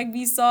singing your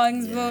rugby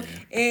songs, bro.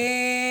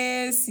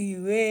 That's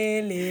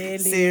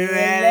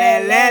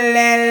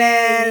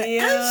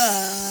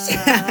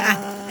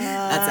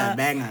a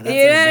banger.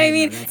 You know what I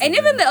mean? And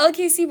even the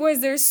LKC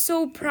boys, they're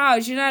so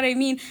proud. You know what I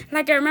mean?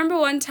 Like, I remember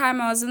one time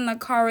I was in the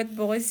car with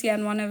Bogosi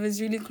and one of his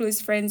really close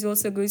friends who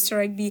also goes to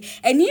rugby.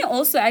 And he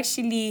also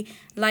actually,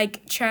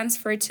 like,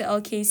 transferred to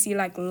LKC,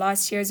 like,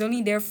 last year. He was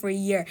only there for a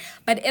year.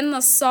 But in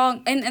the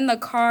song, in the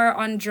car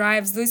on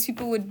drives, those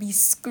people would be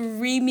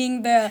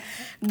screaming the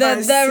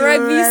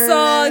rugby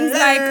songs.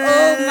 Like,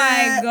 oh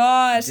my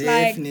gosh.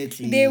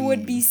 Definitely. Like, they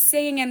would be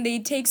singing and they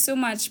take so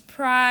much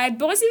pride.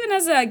 Bogosi even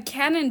has a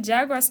Canon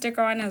Jaguar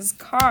sticker on his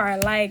car.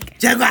 Like,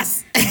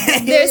 Jaguars!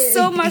 There's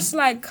so much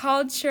like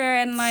culture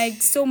and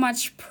like so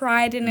much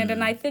pride in it.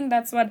 And I think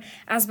that's what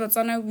as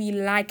Botswana we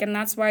like, and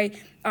that's why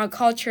our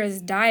culture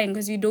is dying,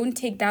 because we don't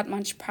take that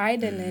much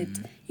pride in it.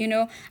 You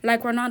know,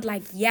 like we're not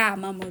like, yeah,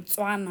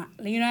 Botswana.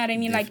 You know what I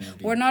mean? Definitely.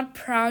 Like we're not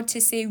proud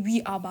to say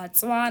we are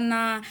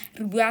Botswana,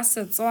 we are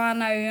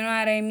Setswana, you know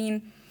what I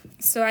mean?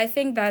 So I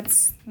think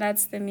that's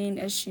the main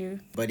issue.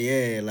 But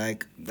yeah,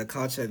 like the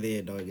culture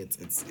there, dog,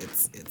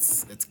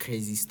 it's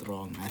crazy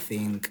strong. I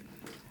think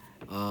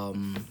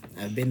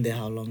I've been there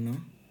how long now?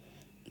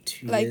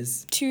 2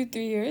 years? 2-3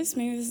 years.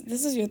 Maybe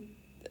this is your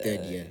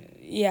third year.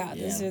 Yeah,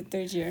 this is your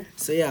third year.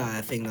 So yeah,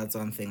 I think that's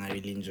one thing I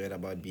really enjoyed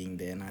about being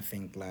there, and I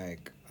think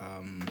like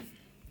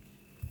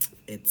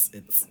it's a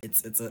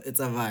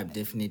vibe,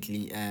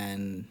 definitely.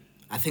 And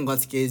I think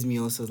what scares me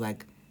also is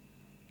like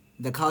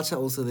the culture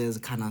also there is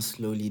kind of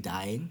slowly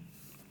dying.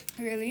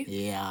 Really?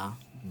 Yeah,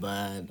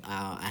 but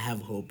I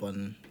have hope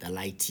on the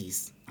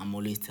lighties. I'm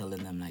always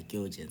telling them like,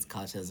 yo, gents,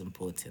 culture is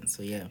important.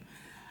 So yeah,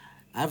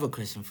 I have a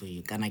question for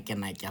you. Can I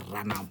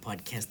run our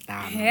podcast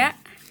down? Yeah.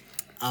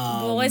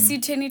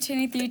 Bogosi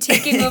 2023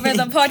 taking over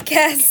the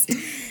podcast.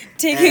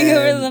 Taking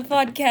over the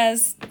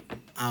podcast.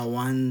 I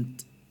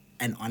want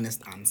an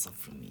honest answer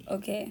from you.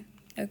 Okay.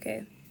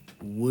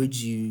 Would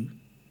you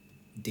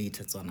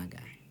date a Tswana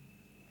guy?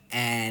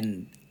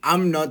 And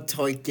I'm not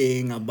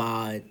talking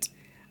about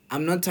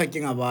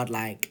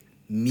like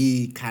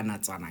me kind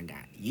of Tswana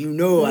guy. You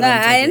know what I'm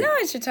talking about. I know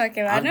what you're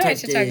talking about. I know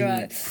what you're talking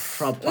about.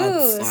 Proper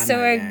Ooh, Tswana so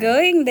we're guy.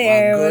 going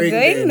there. We're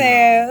going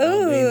there. Now.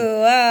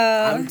 Ooh,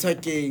 wow. I'm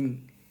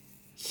talking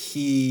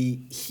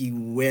he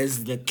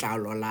wears the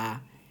letlalo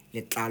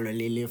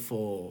lele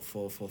for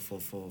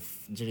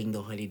during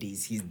the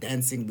holidays. He's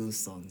dancing those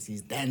songs.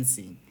 He's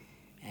dancing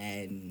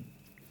and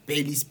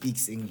barely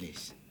speaks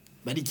English.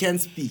 But he can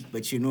speak,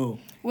 but you know.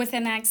 With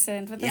an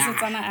accent, with a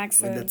Botswana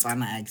accent. With the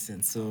Botswana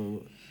accent.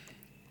 So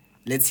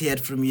let's hear it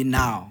from you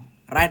now.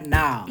 Right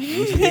now.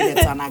 If you're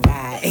the Botswana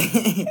guy.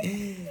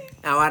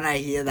 I want to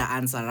hear the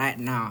answer right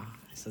now.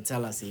 So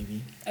tell us,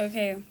 Evie.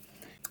 Okay.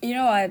 You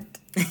know what?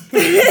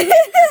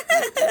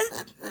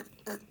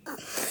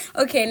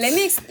 Okay, let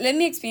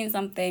me explain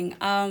something.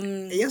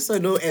 Yes or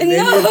no,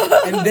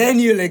 and then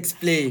you'll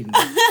explain.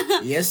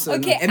 Yes or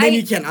okay, no, and then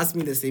you can ask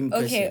me the same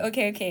question.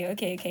 Okay.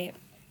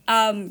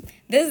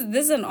 This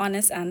is an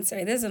honest answer.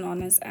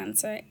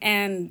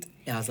 And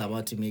I was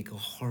about to make a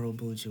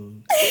horrible joke.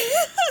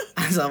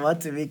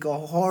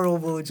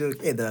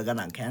 Hey, they're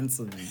gonna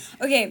cancel me.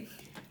 Okay.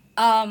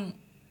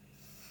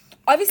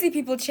 Obviously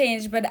people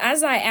change, but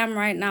as I am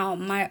right now,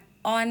 my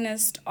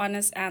honest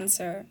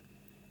answer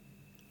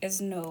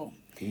is no.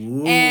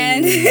 Ooh.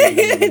 And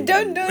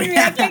don't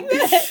react like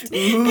that.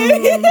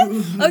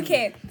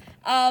 Okay.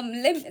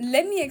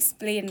 Let me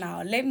explain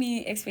now. Let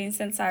me explain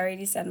since I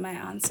already said my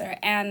answer.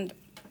 And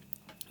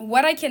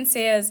what I can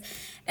say is,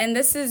 and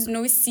this is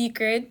no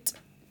secret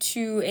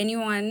to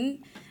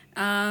anyone,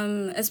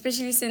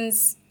 especially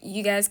since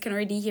you guys can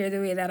already hear the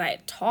way that I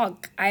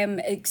talk. I am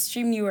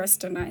extremely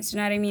westernized. You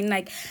know what I mean?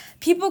 Like,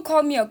 people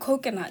call me a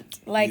coconut.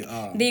 Like,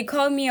 they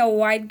call me a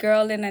white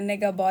girl in a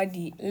nigger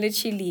body,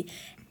 literally.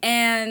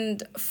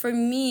 And for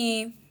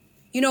me,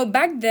 you know,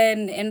 back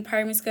then in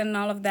primary school and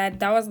all of that,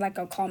 that was like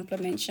a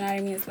compliment. You know what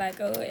I mean? It's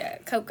like, oh yeah,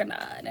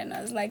 coconut. And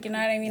I was like, you know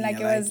what I mean? Like,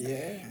 that's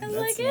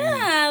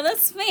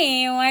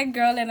me, white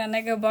girl in a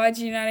nigger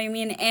body. You know what I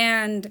mean?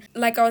 And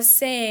like I was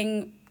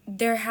saying,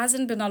 there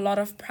hasn't been a lot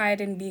of pride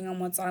in being a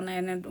Botswana,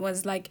 and it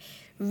was like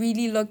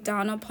really looked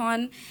down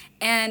upon.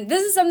 And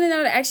this is something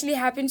that actually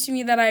happened to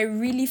me that I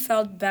really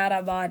felt bad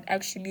about,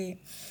 actually.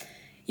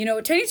 You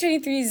know,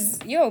 2023 is,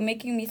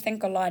 making me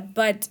think a lot.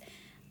 But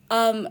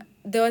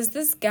there was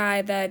this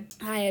guy that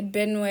I had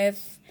been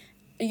with.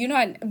 You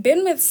know,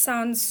 been with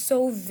sounds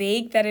so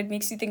vague that it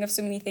makes you think of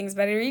so many things,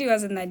 but it really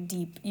wasn't that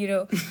deep, you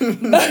know.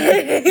 But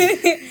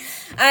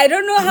I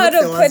don't know how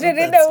to put it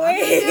in a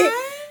way.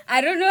 I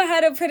don't know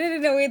how to put it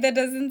in a way that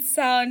doesn't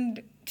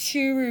sound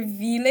too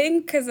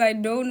revealing, because I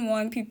don't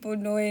want people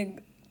knowing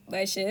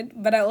my shit,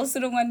 but I also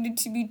don't want it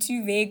to be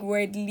too vague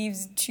where it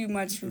leaves too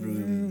much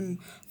room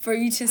for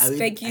you to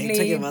speculate. Are you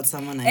talking about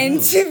someone I and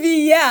know? To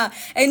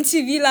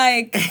be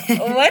like,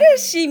 what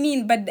does she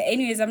mean? But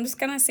anyways, I'm just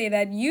gonna say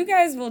that you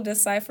guys will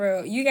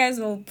decipher. You guys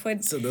will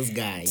put. So this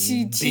guy,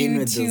 to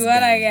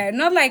what I get.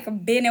 Not like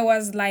been. It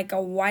was like a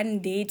one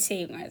day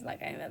thing. I was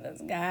like, I know this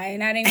guy. You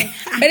know what I mean?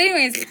 But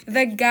anyways,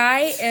 the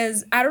guy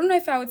is. I don't know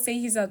if I would say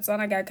he's a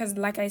Botswana guy, because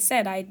like I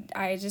said,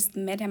 I just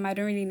met him. I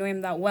don't really know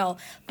him that well.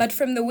 But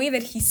from the way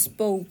that he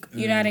spoke,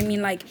 you know what I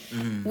mean? Like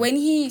when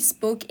he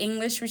spoke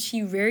English, which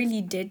he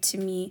rarely did to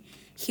me.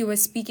 He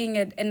was speaking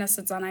it in a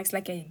Botswana accent,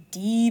 like a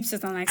deep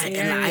Botswana accent.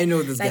 I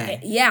know this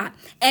guy.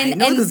 And I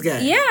know this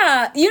guy.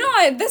 Yeah, you know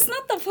what? That's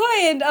not the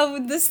point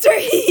of the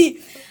story.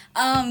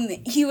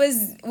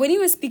 When he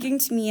was speaking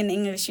to me in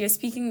English, he was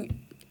speaking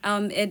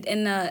it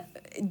in a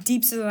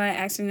deep Botswana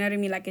accent, you know what I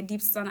mean, like a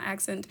deep Botswana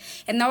accent,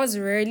 and that was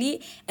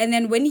rarely. And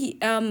then when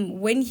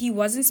he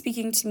wasn't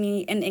speaking to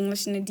me in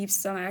English in a deep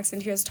Botswana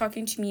accent, he was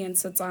talking to me in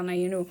Botswana,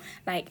 you know,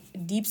 like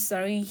deep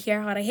Botswana. You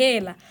hear how to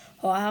hela,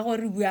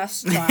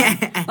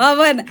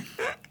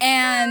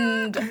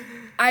 and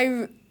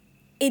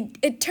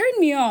it turned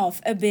me off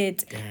a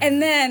bit. Damn.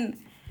 And then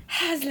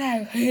I was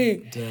like,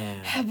 hey,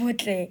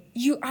 Habotle,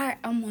 you are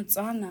a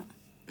Botswana.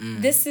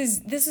 This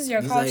is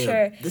your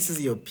culture. This is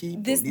your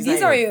people.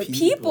 These are your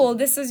people.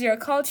 This is your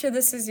culture.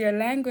 This is your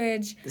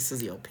language. This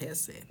is your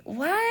person.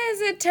 Why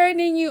is it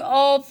turning you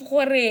off?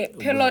 Hey,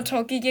 pillow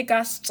talk.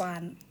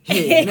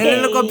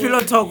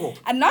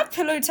 And not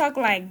pillow talk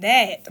like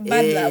that,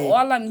 but you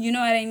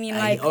know what I mean.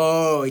 Like,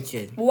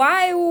 okay.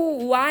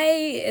 Why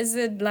is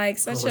it like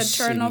such a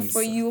turn off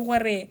for you?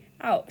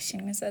 Oh,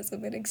 Seamus, that's a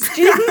bit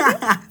extreme.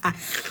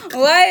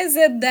 Why is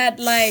it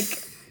that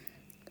like?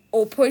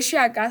 Or push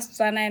your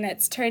Botswana and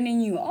it's turning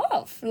you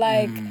off.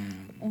 Like,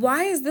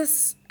 why is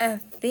this a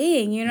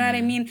thing? You know what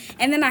I mean?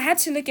 And then I had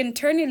to look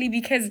internally,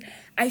 because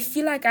I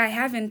feel like I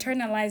have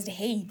internalized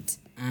hate.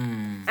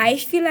 I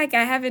feel like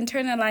I have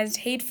internalized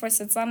hate for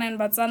Botswana and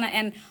Botswana,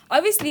 and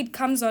obviously it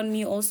comes on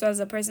me also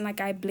as a person.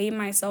 Like, I blame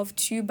myself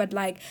too, but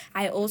like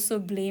I also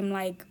blame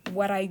like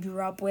what I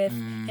grew up with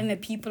and the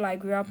people I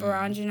grew up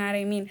around. You know what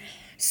I mean?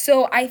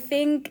 So I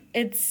think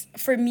it's,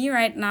 for me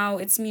right now,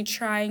 it's me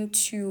trying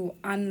to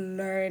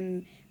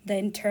unlearn the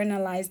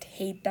internalized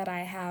hate that I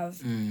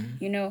have,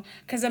 you know,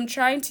 because I'm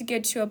trying to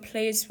get to a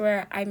place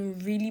where I'm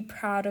really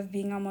proud of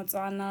being a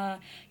Botswana,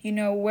 you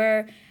know,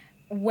 where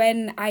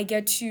when I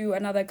get to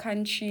another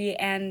country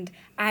and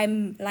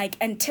I'm like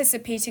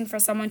anticipating for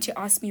someone to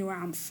ask me where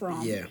I'm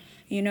from. Yeah.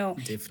 You know,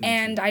 definitely.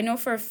 And I know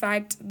for a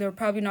fact they're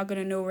probably not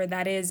going to know where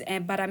that is,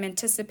 but I'm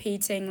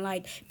anticipating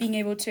like being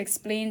able to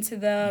explain to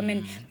them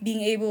and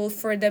being able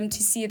for them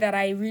to see that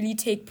I really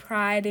take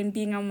pride in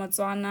being a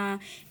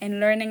Botswana and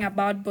learning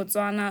about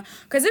Botswana.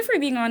 Because if we're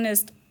being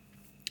honest,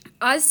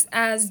 us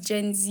as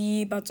Gen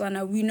Z,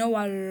 Botswana, we know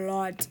a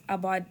lot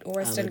about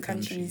Western Other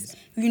countries. countries.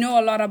 We know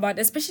a lot about,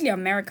 especially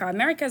America.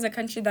 America is a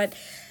country that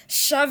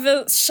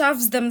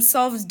shoves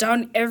themselves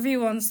down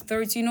everyone's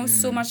throats. You know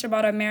so much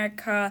about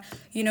America,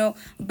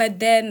 but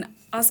then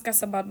ask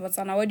us about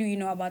Botswana. What do you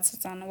know about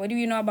Botswana? What do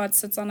you know about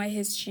Botswana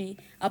history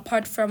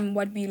apart from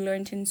what we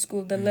learned in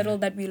school, the little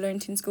that we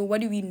learned in school?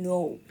 What do we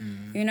know?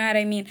 You know what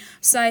I mean?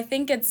 So I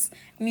think it's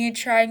me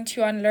trying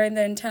to unlearn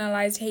the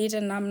internalized hate,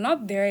 and I'm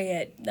not there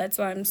yet. That's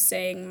why I'm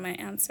saying my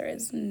answer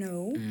is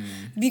no.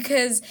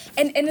 Because,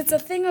 and it's a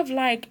thing of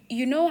like,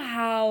 you know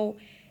how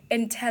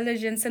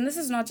intelligence, and this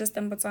is not just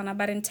in Botswana,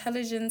 but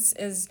intelligence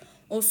is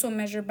also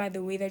measured by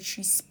the way that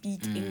you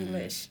speak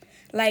English.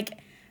 Like,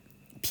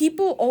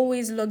 people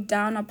always look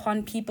down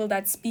upon people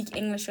that speak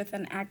English with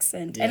an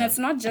accent. And it's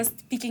not just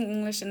speaking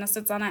English in a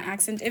Setswana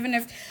accent. Even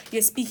if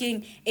you're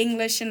speaking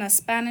English in a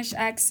Spanish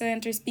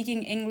accent or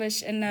speaking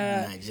English in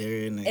a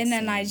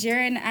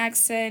Nigerian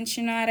accent,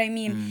 you know what I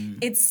mean?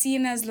 It's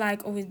seen as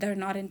like, oh, they're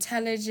not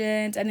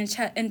intelligent. And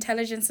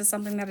intelligence is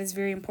something that is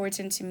very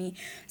important to me.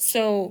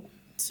 So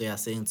you're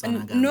saying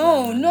Tswana guys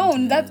no,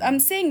 that I'm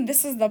saying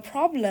this is the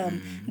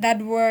problem,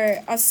 that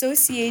we're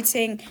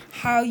associating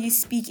how you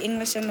speak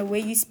English and the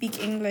way you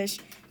speak English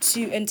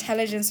to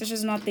intelligence, which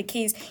is not the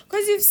case.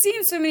 Because you've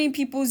seen so many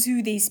people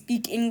who they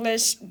speak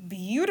English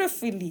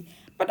beautifully,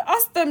 but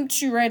ask them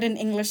to write an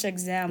English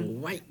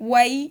exam.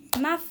 Why?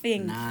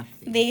 Nothing.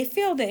 They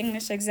fail the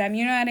English exam,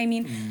 you know what I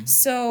mean?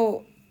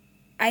 So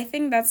I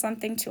think that's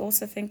something to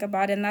also think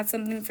about, and that's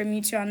something for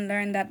me to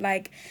unlearn, that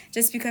like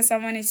just because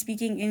someone is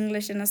speaking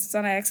English in a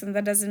Setswana accent,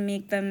 that doesn't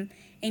make them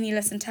any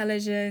less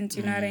intelligent,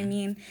 you know what I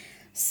mean?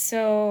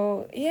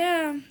 So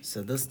yeah.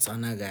 So this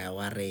Tswana guy,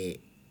 Ware,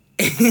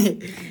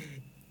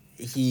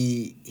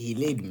 he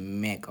laid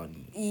Mac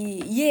on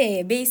you.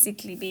 Yeah,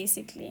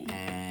 basically.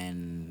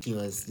 And he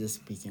was just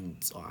speaking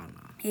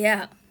Tswana.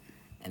 Yeah.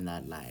 And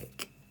that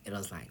like, it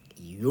was like,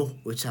 yo,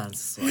 which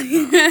one's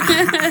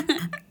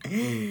Tswana?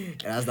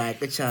 And I was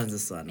like, which one's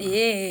Tswana?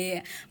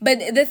 Yeah.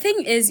 But the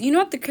thing is, you know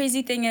what the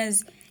crazy thing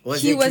is?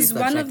 He was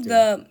one of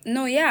the...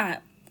 No, yeah.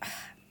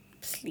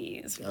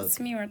 Please. It's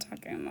me we're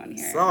talking about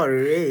here.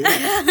 Sorry.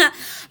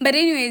 But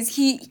anyways,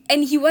 he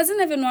wasn't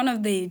even one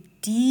of the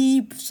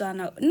deep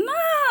Shana.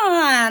 Nah.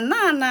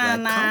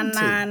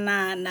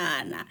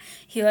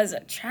 He was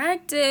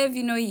attractive,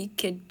 he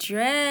could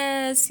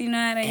dress, you know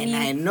what I mean?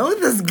 And I know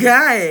this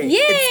guy.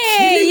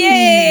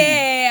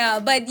 Yeah.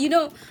 But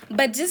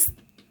just,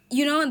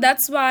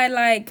 that's why,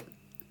 like,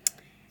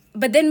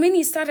 but then when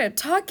he started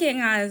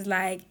talking, I was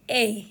like,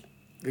 hey.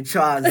 Which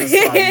one's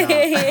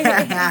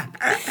Tswana?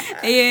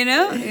 you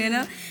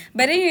know.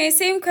 But anyway,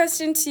 same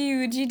question to you.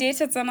 Would you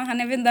date a Tswana,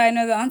 even though I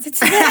know the answer to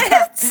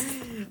that?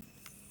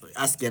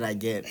 Ask it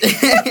again.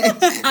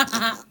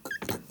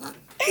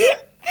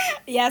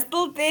 Yeah,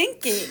 still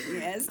thinking.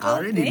 I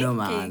already know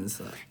my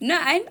answer. No,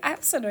 I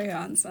also know your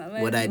answer.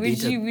 Would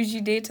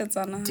you date a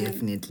Tswana?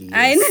 Definitely. Yes.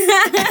 I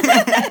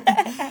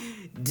know.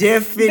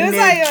 Definitely. Those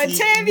are your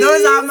cherries.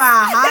 Those are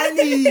my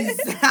honeys.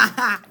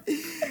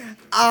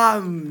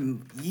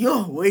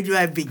 Where do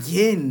I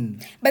begin?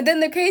 But then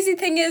the crazy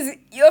thing is,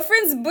 your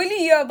friends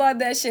bully you about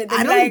that shit.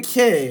 I don't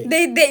care.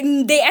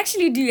 They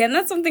actually do, and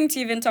that's something to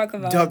even talk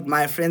about. Dog,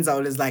 my friends are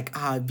always like,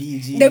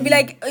 BG. They'll be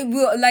like,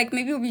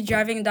 maybe we'll be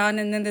driving down,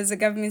 and then there's a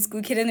government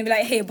school kid, and they'll be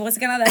like, hey, boss,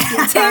 that's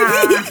your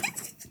teddy.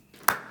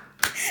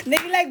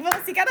 They'll be like,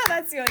 boss,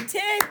 that's your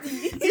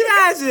teddy.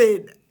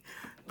 Imagine.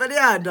 But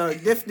yeah,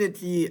 dog,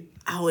 definitely,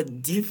 I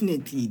would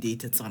definitely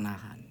date a Tswana.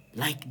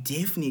 Like,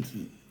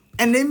 definitely.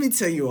 And let me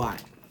tell you why.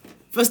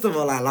 First of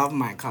all, I love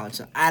my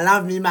culture. I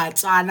love me, my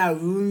Tswana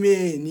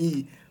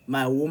woman,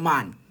 my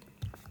woman.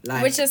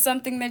 Like, which is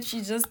something that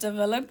you just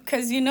developed,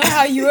 because you know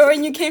how you were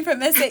when you came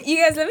from SA. You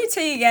guys, let me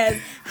tell you guys.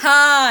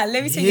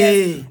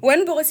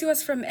 When Bogosi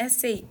was from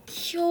SA,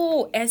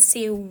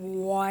 SA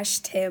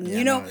washed him.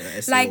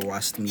 SA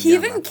washed me, he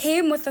even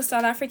came with a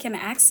South African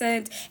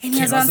accent, and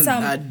he was on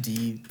some. That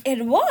deep.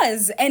 It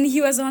was, and he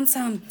was on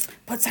some.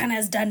 Botswana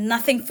has done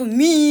nothing for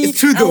me.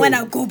 It's true, though. I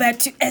wanna go back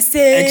to SA.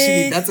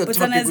 Actually, that's a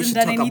Botswana topic we should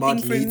talk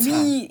about later.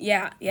 Me.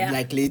 Yeah.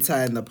 Like later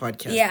in the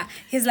podcast. Yeah,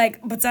 he's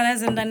like, Botswana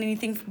hasn't done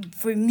anything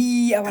for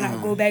me. I wanna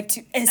go back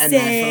to SA. And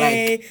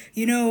I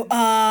feel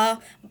like,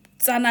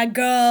 Botswana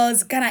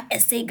girls, kind of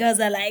SA girls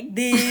are like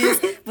this.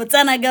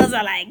 Botswana girls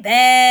are like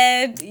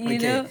that. You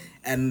know.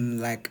 And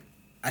like,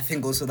 I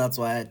think also that's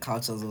why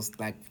cultures was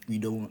like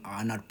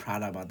are not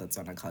proud about the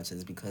Tswana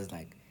cultures, because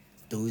like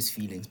those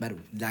feelings. But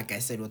like I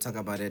said, we'll talk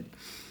about it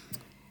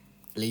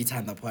later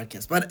in the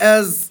podcast. But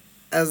as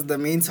the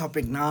main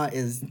topic now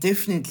is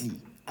definitely,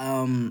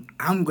 I'm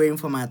going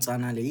for my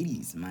Tswana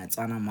ladies, my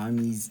Tswana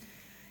mommies.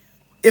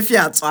 If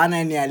you're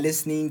Tswana and you're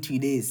listening to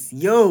this,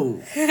 yo,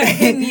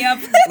 hit me up.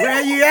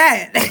 Where you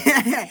at?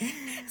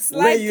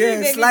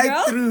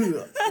 Slide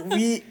through.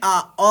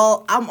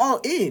 I'm all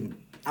in.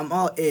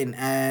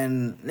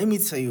 And let me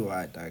tell you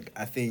what, dog.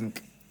 I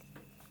think,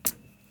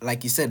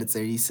 like you said, it's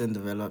a recent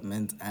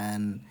development.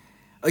 And,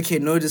 okay,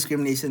 no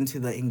discrimination to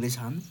the English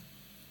hands.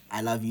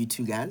 I love you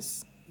too,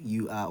 guys.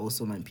 you are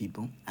also my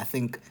people. I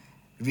think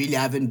really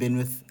I haven't been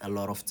with a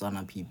lot of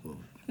Tswana people.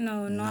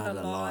 No, not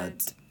a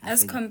lot.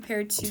 As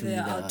compared to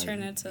the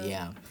alternative.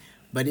 Yeah.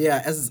 But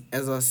yeah, as I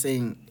was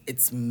saying,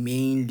 it's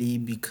mainly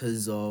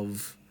because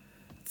of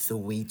the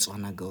way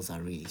Tswana girls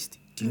are raised.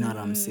 Do you know what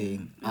I'm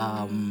saying?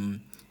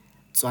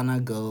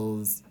 Tswana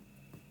girls,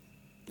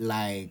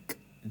 like,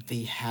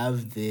 they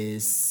have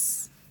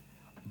this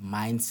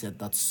mindset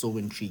that's so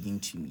intriguing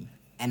to me.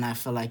 And I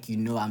feel like,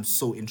 I'm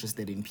so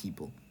interested in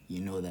people.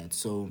 You know that.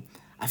 So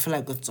I feel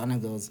like with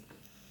Tswana girls,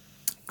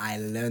 I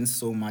learned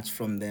so much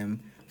from them,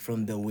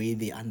 from the way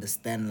they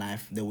understand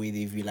life, the way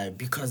they view life,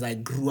 because I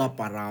grew up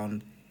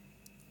around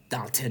the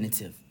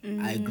alternative.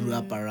 I grew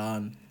up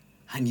around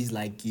honeys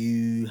like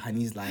you,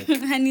 honeys like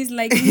honeys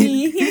like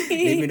me. Let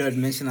me not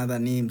mention other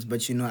names,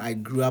 but I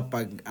grew up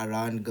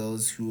around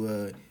girls who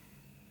were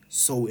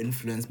so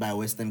influenced by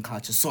Western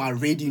culture. So I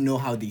already know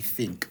how they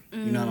think.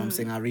 You know what I'm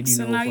saying? I already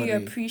know. So now you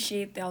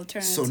appreciate the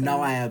alternative. So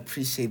now I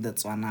appreciate the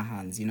Tswana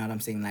hands. You know what I'm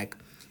saying? Like,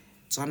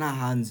 Tswana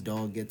hands,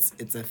 dog,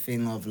 it's a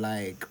thing of,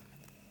 like,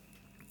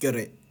 get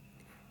it,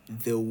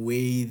 the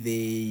way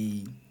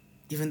they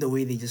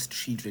just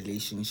treat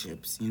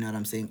relationships. You know what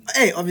I'm saying?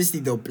 Hey, obviously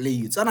they'll play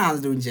you. Tswana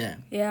hands don't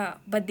jam. Yeah,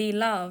 but they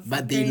love. Yo,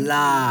 my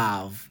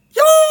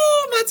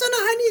Tswana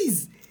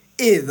honeys.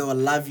 Hey, they'll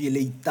love you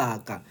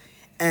later.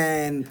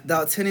 And the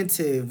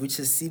alternative, which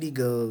is city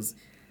girls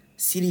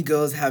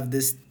have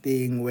this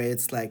thing where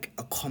it's like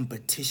a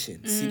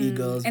competition. City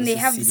girls and they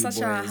have such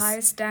boys. A high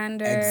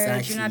standard.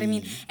 Exactly. You know what I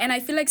mean? And I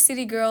feel like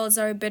city girls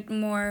are a bit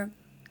more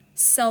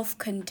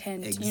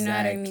self-content. Exactly. You know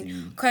what I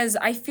mean? Because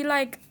I feel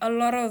like a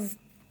lot of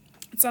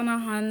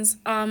Tswana hands,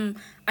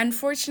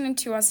 unfortunate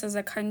to us as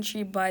a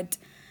country, but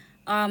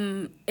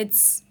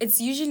it's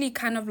usually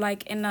kind of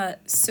like in a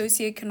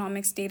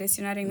socioeconomic status.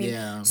 You know what I mean?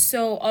 Yeah.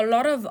 So a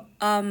lot of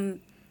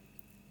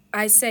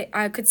I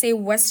could say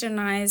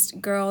westernized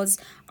girls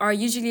are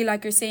usually,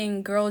 like you're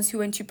saying, girls who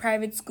went to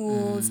private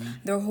schools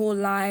their whole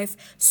life,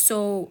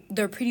 so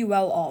they're pretty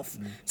well off.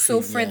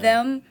 So for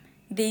them,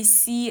 they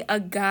see a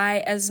guy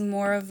as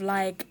more of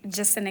like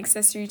just an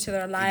accessory to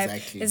their life.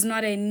 Exactly. It's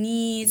not a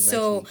need. Exactly.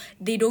 So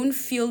they don't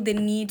feel the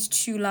need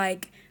to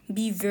like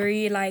be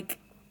very like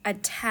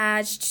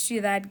attached to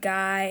that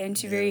guy and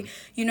to very,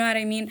 you know what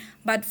I mean?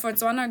 But for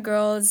Tswana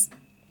girls,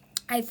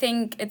 I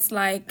think it's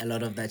like... a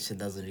lot of that shit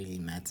doesn't really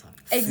matter.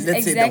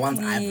 Let's say the ones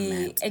I've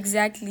met.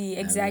 Exactly.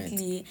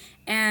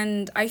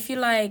 And I feel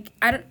like...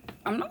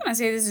 I'm not going to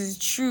say this is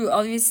true.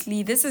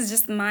 Obviously, this is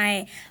just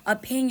my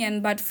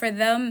opinion. But for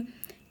them,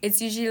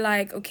 it's usually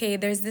like, okay,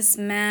 there's this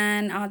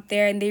man out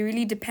there and they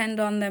really depend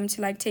on them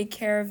to like take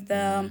care of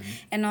them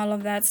and all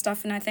of that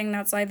stuff. And I think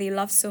that's why they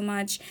love so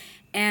much.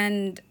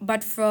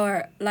 But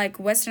for like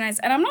westernized,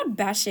 and I'm not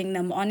bashing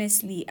them,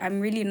 honestly, I'm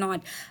really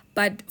not.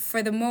 But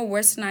for the more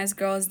westernized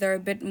girls, they're a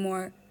bit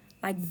more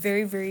like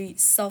very, very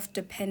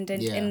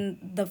self-dependent in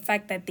the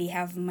fact that they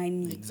have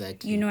money.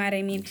 Exactly. You know what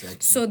I mean? Exactly.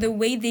 So the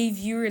way they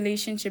view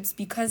relationships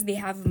because they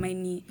have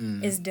money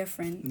is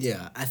different.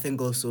 Yeah, I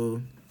think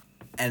also,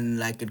 and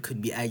like it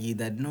could be argued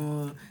that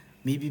no,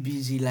 maybe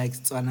BG likes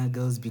Tswana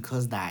girls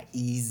because they're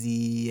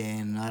easy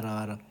and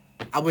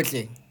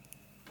Abotle,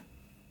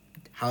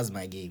 how's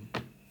my game?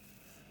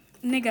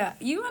 Nigga,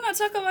 you wanna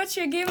talk about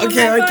your game on my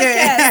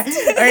podcast?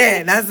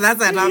 Okay, that's a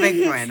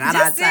topic point.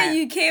 Just say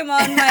you came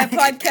on my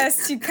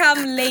podcast to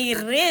come lay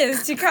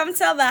riz, to come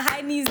tell the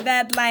honeys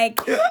that like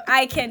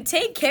I can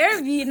take care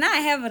of you and I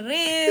have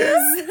riz.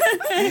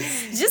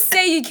 Just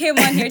say you came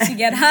on here to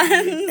get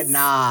hands.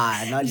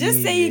 Nah, not just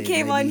even, say you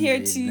came on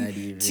here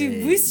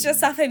to boost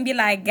yourself and be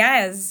like,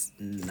 guys.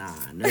 Nah,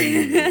 not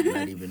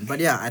even. But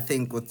yeah, I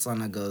think with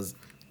Tswana girls,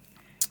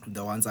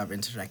 the ones I've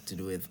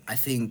interacted with, I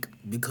think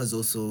because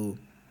also,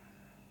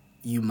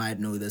 you might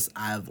know this,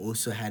 I've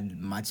also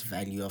had much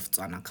value of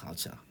Tswana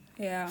culture.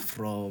 Yeah.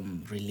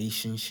 From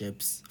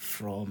relationships,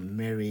 from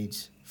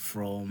marriage,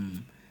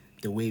 from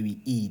the way we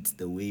eat,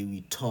 the way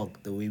we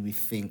talk, the way we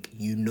think.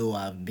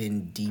 I've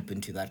been deep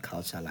into that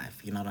culture life.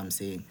 You know what I'm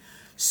saying?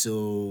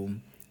 So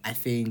I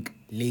think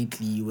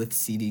lately with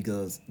city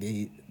girls,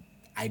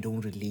 I don't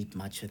relate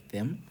much with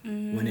them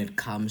when it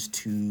comes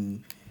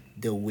to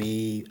the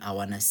way I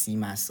want to see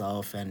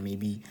myself and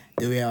maybe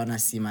the way I want to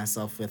see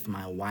myself with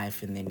my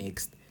wife in the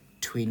next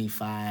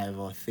 25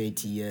 or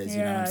 30 years,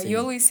 you know what I'm saying? You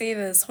always say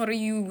this. How do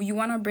you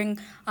want to bring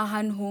a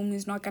Han home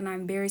who's not going to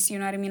embarrass you, you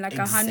know what I mean? Like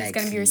a Han who's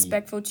going to be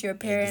respectful to your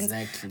parents.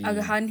 Exactly.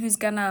 A Han who's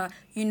going to,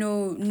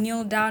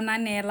 kneel down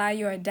and allow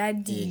your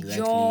daddy,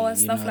 jaw,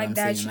 stuff like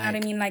that, you know what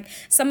I mean? Like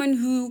someone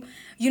who,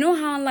 you know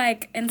how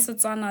like in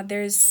Botswana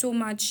there's so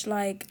much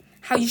like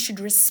how you should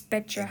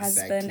respect your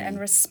husband and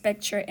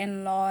respect your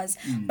in-laws.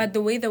 But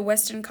the way the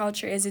Western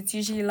culture is, it's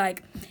usually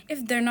like,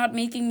 if they're not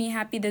making me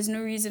happy, there's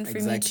no reason for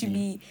me to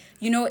be,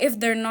 if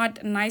they're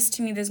not nice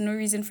to me, there's no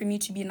reason for me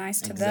to be nice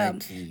to them.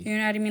 You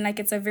know what I mean? Like,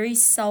 it's a very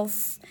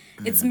it's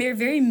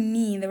very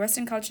me. The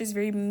Western culture is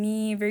very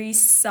me, very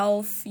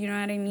self, you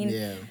know what I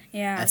mean?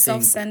 Yeah,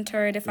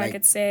 self-centered, if I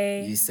could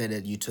say. You said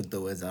it, you took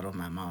the words out of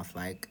my mouth.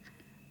 Like,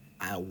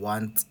 I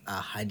want a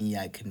honey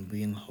I can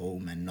bring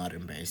home and not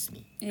embarrass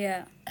me.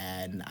 Yeah.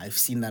 And I've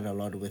seen that a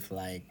lot with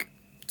like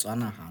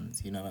Botswana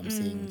hands, you know what I'm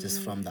saying?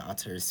 Just from the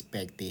utter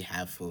respect they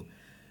have for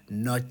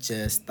not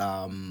just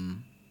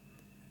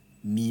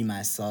me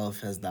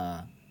myself as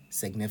the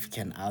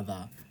significant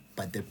other,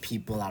 but the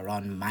people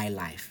around my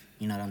life.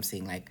 You know what I'm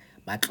saying? Like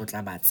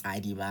batlotla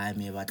batsadi ba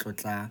me,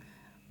 batlotla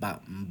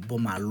bo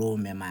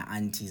malome, my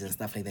aunties and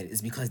stuff like that.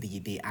 It's because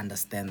they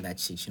understand that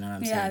shit. You know what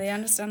I'm saying? Yeah, they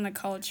understand the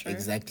culture.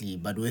 Exactly.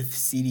 But with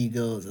city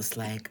girls, it's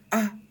like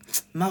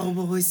maro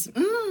Bogosi,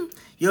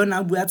 yo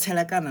na bua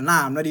tshela kana.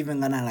 Nah, I'm not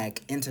even gonna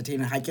like entertain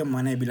her. I'm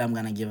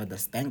gonna give her the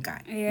stank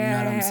eye. Yeah. You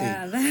know what I'm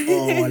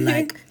saying? Or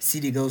like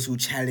city girls who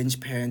challenge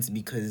parents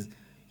because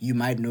you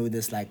might know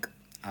this, like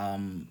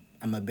I'm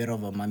a bit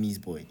of a mommy's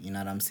boy, you know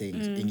what I'm saying?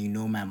 And you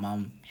know my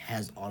mom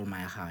has all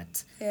my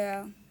heart.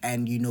 Yeah.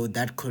 And you know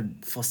that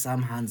could, for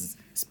some hands,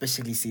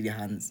 especially city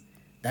hands,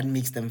 that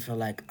makes them feel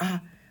like,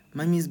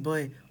 mommy's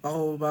boy,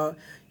 well,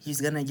 he's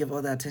gonna give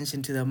all the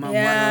attention to the mom.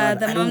 Yeah,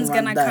 the I don't mom's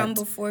want gonna that. come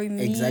before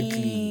me.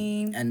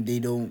 Exactly. And they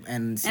don't,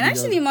 and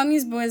actually,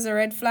 mommy's boy is a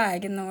red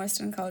flag in the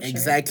Western culture.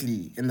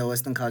 Exactly. In the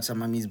Western culture,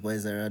 mommy's boy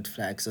is a red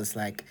flag. So it's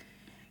like,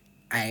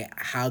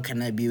 how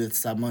can I be with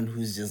someone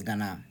who's just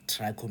gonna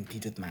try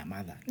compete with my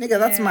mother? Nigga,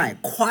 that's my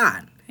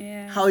kwan.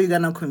 Yeah. How are you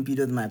gonna compete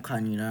with my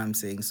kwan? You know what I'm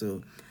saying?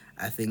 So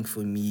I think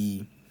for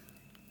me,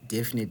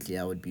 definitely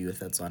I would be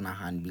with a Tswana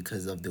hand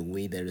because of the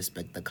way they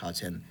respect the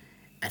culture. And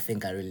I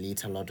think I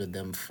relate a lot with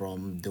them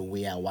from the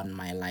way I want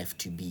my life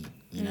to be.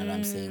 You know what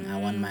I'm saying? I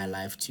want my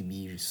life to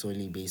be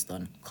solely based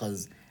on,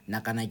 because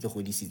nakana ke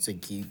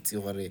godisitswe ke itse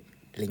gore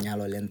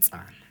lenyalo le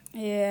ntsana.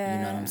 Yeah.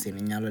 You know what I'm saying?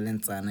 Lenyalo le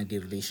ntsana, the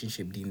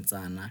relationship di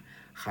ntsana.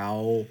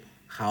 How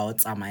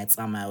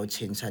tsamaye o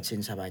change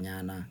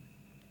banyana.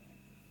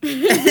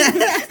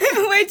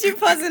 Wait, you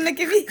pause and look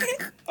at me.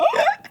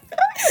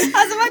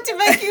 I was about to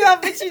make you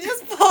up, but you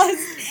just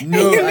paused.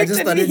 No, I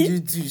just wanted you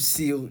to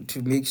see,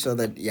 to make sure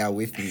that you're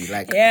with me.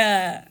 Like,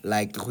 yeah.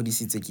 Like,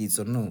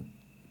 so no.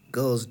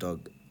 Girls,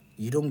 dog,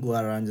 you don't go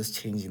around just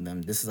changing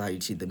them. This is how you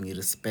treat them. You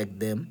respect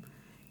them.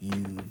 You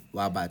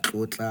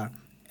wabatlotla,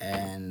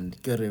 and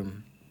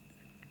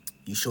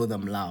you show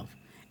them love.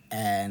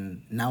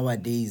 And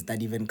nowadays,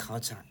 that even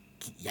culture,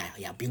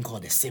 yeah, being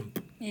called a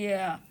simp.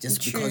 Yeah.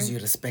 Just because you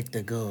respect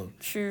a girl.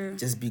 True.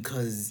 Just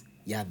because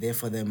you're there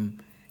for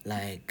them,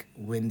 like,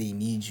 when they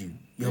need you.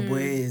 Your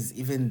boy is,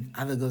 even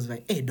other girls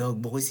like, hey,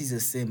 dog, Bogosi is a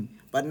simp.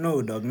 But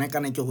no, dog,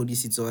 nakana ke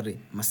godisitsore,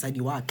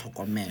 masadi wa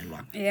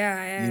tlhokomelwa.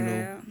 Yeah. You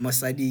know,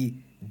 masadi,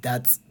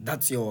 that's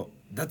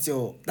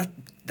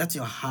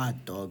your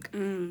heart, dog.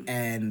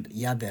 And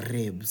yeah, the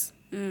ribs.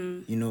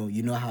 You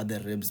know how the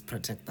ribs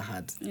protect the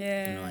heart.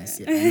 Yeah. You know, I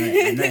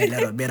know a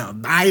little bit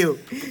of bio.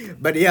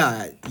 But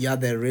yeah, you're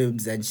the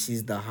ribs and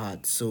she's the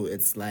heart. So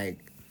it's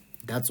like,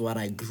 that's what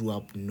I grew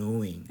up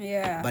knowing.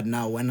 Yeah. But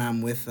now when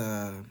I'm with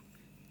a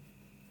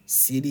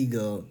city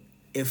girl,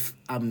 if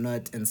I'm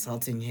not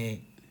insulting her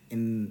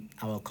in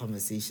our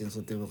conversations,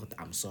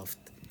 I'm soft.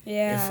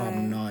 Yeah.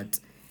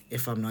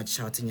 If I'm not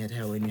shouting at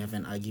her when you have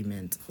an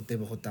argument,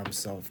 I'm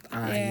soft.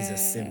 He's a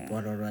simp,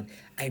 what.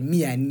 I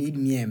need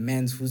me a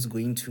man who's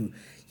going to,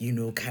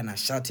 kind of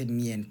shout at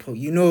me and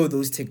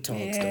those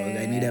TikToks, dog.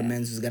 I need a man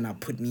who's gonna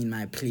put me in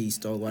my place,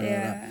 dog. What.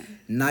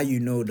 Now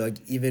dog.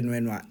 Even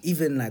when we're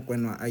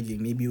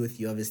arguing, maybe with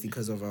you, obviously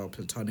because of our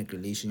platonic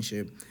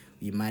relationship,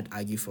 we might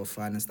argue for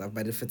fun and stuff.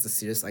 But if it's a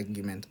serious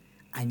argument,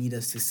 I need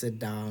us to sit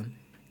down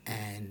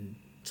and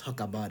talk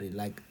about it,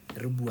 like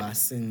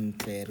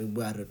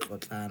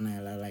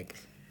like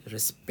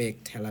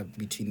respect hella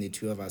between the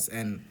two of us.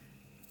 And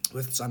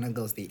with Tswana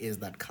girls, there is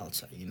that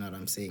culture, you know what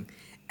I'm saying?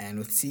 And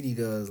with city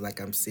girls, like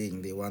I'm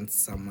saying, they want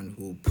someone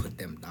who put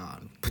them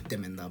down, put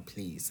them in their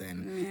place.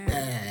 And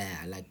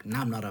like,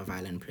 now I'm not a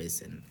violent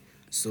person.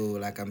 So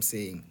like I'm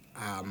saying,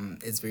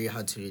 it's very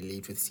hard to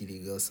relate with city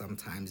girls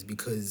sometimes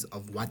because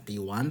of what they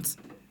want.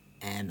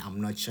 And I'm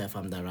not sure if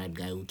I'm the right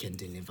guy who can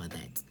deliver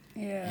that.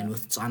 Yeah. And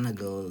with Tswana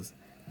girls,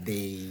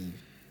 they,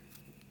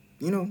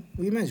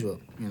 we measure,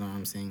 you know what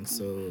I'm saying?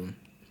 So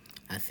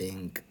I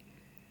think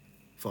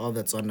for all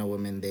the Tswana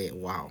women,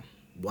 wow.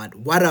 What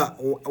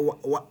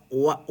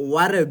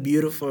a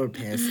beautiful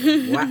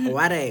person.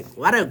 what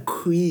a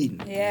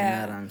queen.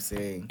 Yeah. You know what I'm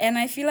saying? And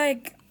I feel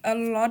like a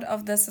lot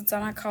of the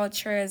Setswana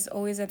culture is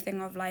always a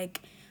thing of like,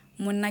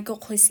 monna ke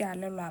kgosi ya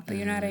lelapa,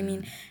 you know what I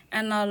mean?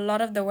 And a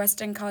lot of the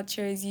Western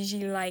culture is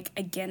usually like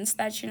against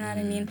that, you know what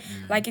I mean?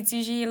 Like it's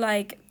usually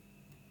like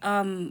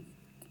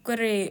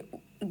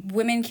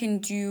women can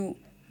do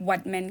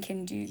what men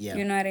can do. Yeah.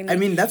 You know what I mean? I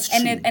mean, that's true.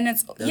 And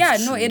it's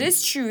it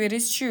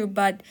is true.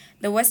 But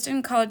the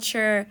Western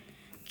culture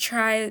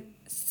tries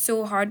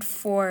so hard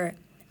for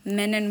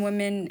men and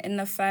women in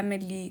the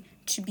family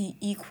to be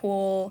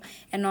equal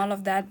and all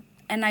of that.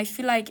 And I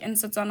feel like in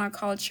Setswana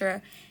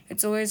culture,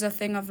 it's always a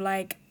thing of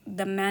like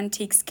the man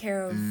takes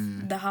care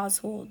of the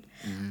household.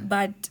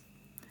 But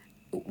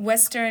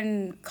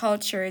Western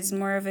culture is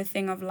more of a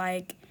thing of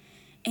like,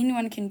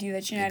 anyone can do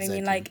that, you know what I mean?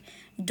 Exactly. Like,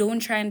 don't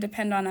try and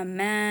depend on a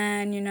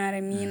man, you know what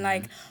I mean?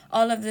 Like,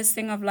 all of this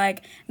thing of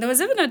like, there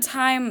was even a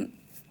time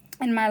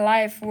in my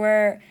life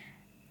where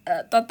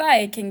thought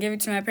I can give it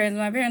to my parents.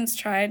 My parents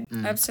tried,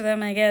 up to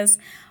them, I guess,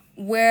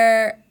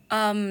 where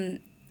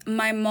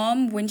my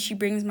mom, when she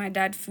brings my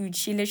dad food,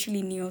 she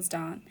literally kneels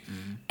down.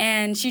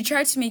 And she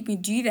tried to make me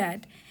do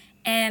that.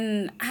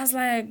 And I was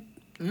like,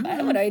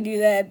 why would I do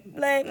that?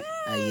 Like,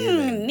 I hear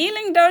that.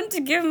 kneeling down to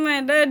give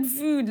my dad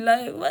food.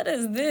 Like, what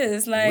is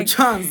this? Like, Which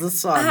one's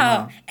this one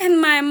now? and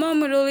my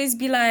mom would always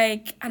be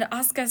like, I'd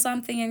ask her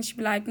something and she'd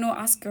be like, no,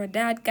 ask your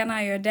dad.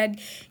 Kana, your dad,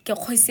 ke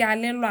kgosi ya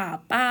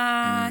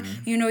lelapa.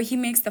 You know, he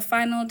makes the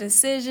final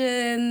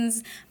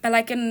decisions. But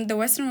like in the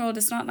Western world,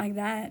 it's not like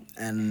that.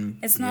 And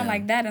It's not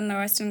like that in the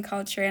Western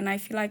culture. And I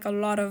feel like a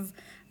lot of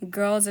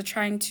girls are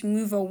trying to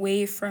move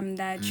away from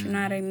that, you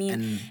know what I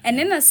mean? And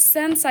in a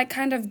sense, I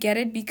kind of get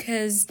it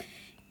because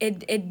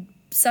it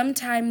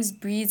sometimes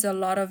breeds a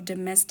lot of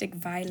domestic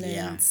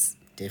violence.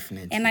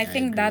 Definitely. And I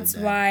think agree that's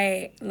with that.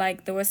 why,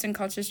 like, the Western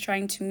culture is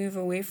trying to move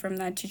away from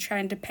that, to try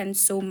and depend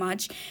so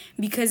much.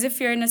 Because if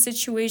you're in a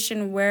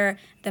situation where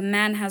the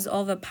man has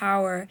all the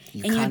power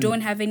and you can't-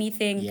 don't have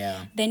anything,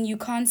 Yeah. then you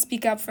can't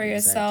speak up for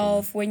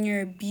yourself. When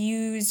you're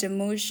abused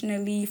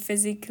emotionally,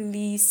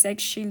 physically,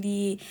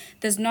 sexually,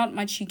 there's not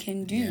much you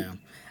can do. Yeah.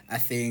 I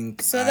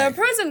think So there are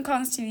pros and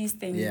cons to these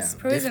things. Yeah,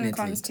 Pros definitely. and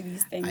cons to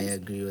these things. I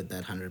agree with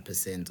that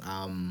 100%.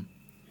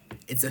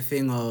 It's a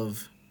thing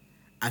of,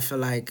 I feel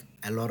like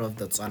a lot of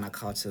the Tswana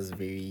culture is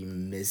very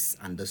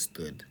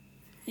misunderstood.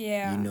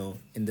 Yeah. You know,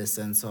 in the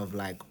sense of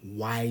like,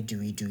 why do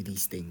we do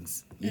these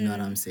things? You know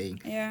what I'm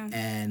saying? Yeah.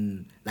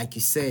 And like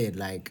you said,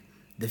 like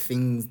the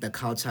things, the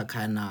culture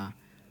kind of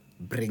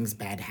brings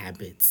bad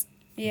habits.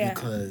 Yeah.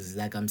 Because,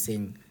 like I'm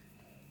saying,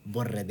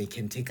 borra, they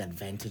can take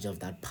advantage of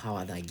that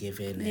power they're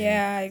given. And,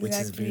 Yeah, which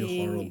is very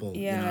exactly. horrible.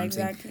 Yeah, you know what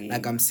exactly. I'm saying?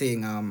 Like I'm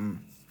saying,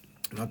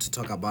 not to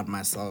talk about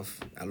myself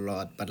a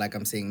lot, but like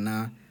I'm saying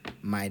now,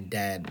 my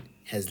dad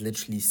has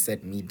literally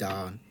set me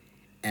down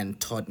and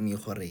taught me,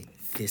 Hore,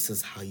 this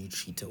is how you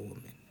treat a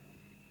woman.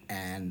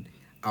 And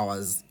it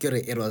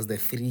was the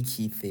three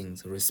key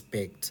things: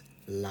 respect,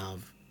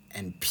 love,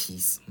 and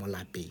peace.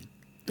 Molapeng.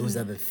 Those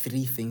are the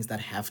three things that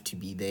have to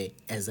be there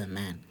as a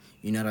man.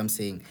 You know what I'm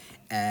saying?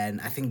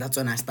 And I think that's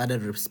when I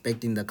started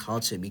respecting the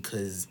culture,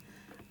 because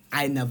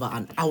I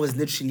was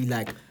literally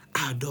like,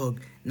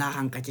 dog, na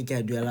hanka ke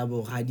a duela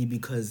bogadi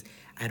because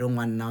I don't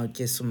want now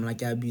ke somla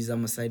ke abuse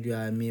mosadi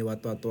wa me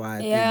what.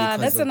 Yeah,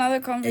 because that's of- another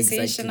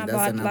conversation Exactly, that's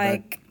about another-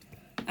 like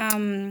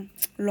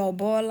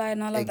lobola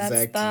and all of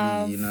that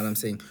stuff. You know what I'm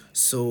saying?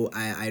 So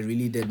I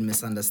really did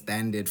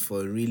misunderstand it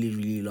for a really,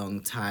 really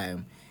long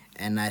time.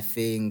 And I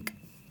think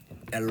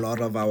a lot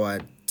of our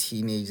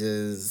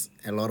teenagers,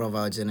 a lot of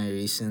our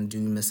generation do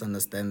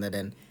misunderstand that.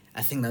 And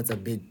I think that's a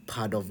big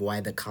part of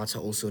why the culture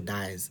also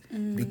dies,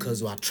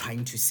 because we're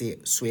trying to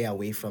sway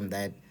away from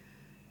that.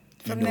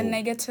 From the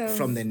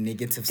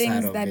negative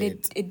Side of that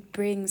it. it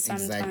brings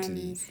sometimes.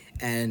 Exactly.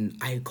 And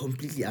I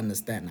completely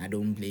understand. I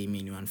don't blame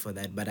anyone for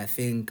that. But I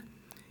think,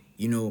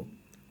 you know,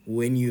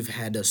 when you've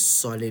had a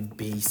solid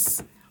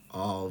base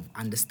of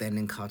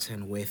understanding culture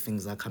and where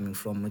things are coming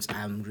from, which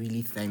I'm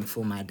really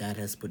thankful my dad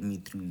has put me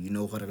through, you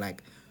know, what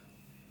like,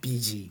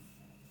 BG,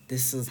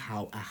 this is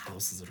how a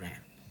house is ran.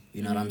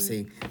 You know what I'm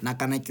saying?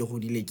 Nakana ke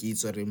hodile ke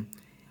itse hore,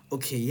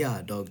 okay,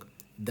 yeah, dog,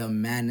 the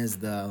man is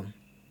the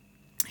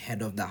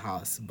head of the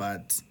house,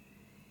 but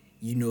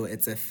you know,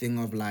 it's a thing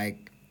of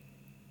like,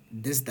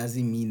 this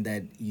doesn't mean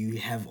that you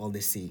have all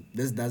the say.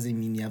 This doesn't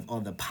mean you have all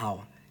the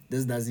power.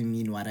 This doesn't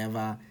mean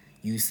whatever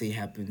you say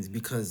happens,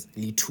 because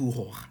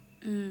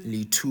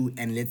litu,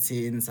 and let's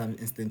say in some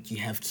instance you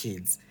have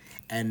kids,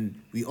 and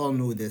we all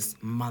know this,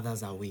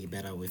 mothers are way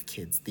better with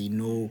kids. They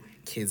know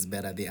kids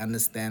better. They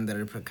understand the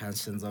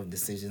repercussions of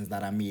decisions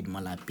that are made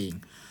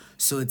malapeng.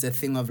 So it's a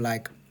thing of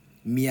like,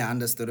 me, I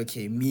understood,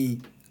 okay,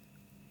 me,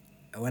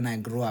 when I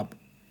grew up,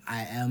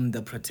 I am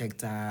the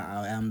protector,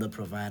 I am the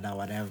provider,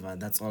 whatever.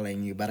 That's all I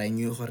knew. But I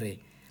knew, hore,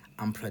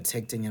 I'm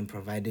protecting and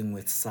providing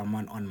with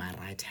someone on my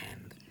right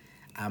hand.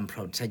 I'm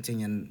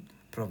protecting and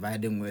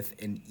providing with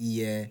an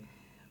ear,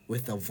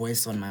 with a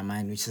voice on my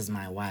mind, which is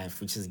my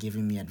wife, which is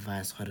giving me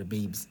advice. Hore,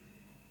 babes,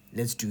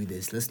 let's do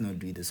this. Let's not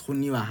do this.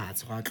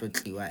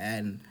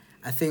 And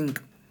I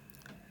think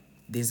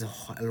there's a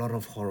lot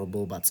of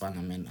horrible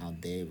Botswana men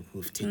out there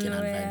who've taken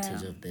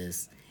advantage of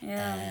this.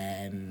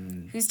 Yeah.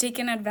 Who's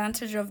taken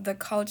advantage of the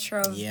culture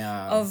of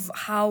Yeah. of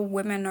how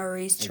women are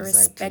raised to Exactly.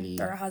 respect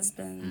their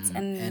husbands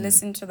and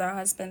listen to their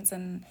husbands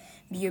and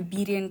be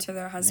obedient to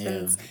their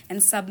husbands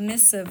and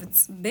submissive.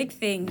 It's a big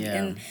thing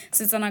in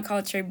Setswana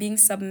culture, being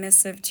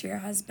submissive to your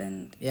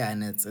husband. Yeah,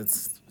 and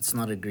it's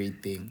not a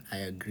great thing. I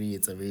agree,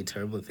 it's a very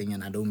terrible thing,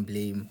 and I don't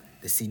blame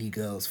the city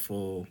girls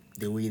for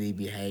the way they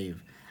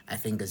behave. I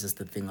think it's just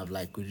a thing of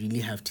like, we really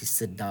have to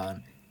sit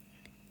down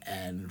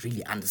and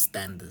really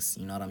understand this,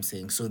 you know what I'm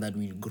saying, so that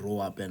we grow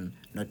up and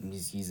not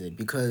misuse it.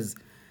 Because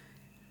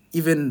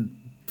even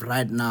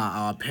right now,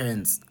 our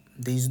parents,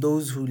 there's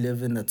those who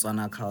live in the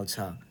Tswana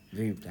culture,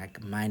 very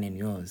like mine and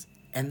yours,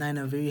 and they're in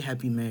a very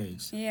happy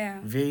marriage. Yeah.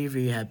 Very,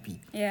 very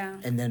happy. Yeah.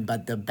 And then,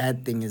 but the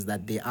bad thing is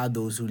that there are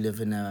those who live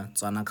in a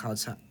Tswana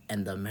culture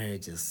and the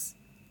marriage is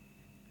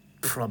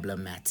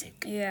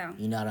problematic. Yeah.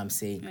 You know what I'm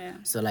saying? Yeah.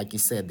 So like you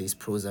said, there's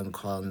pros and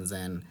cons,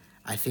 and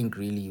I think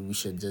really we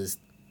should just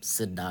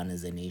sit down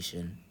as a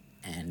nation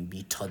and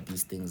be taught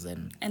these things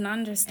and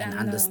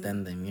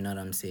understand them. You know what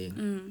I'm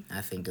saying?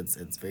 I think it's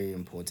very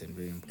important,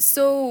 very important.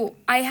 So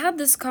I had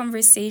this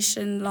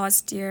conversation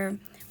last year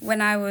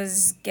when I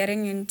was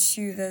getting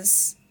into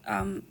this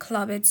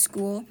club at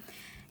school,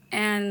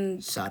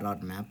 and Shout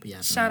out Map,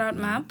 yeah. shout out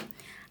Map.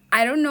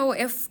 I don't know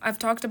if I've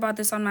talked about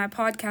this on my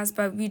podcast,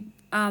 but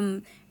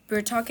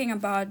we're talking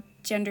about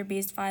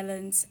gender-based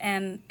violence,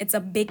 and it's a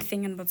big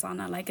thing in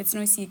Botswana. Like, it's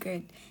no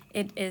secret.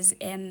 It is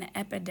an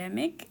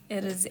epidemic.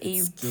 It is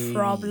a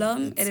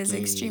problem. It is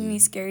extremely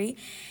scary.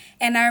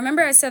 And I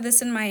remember I said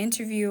this in my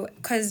interview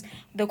because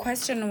the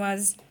question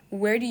was,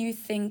 where do you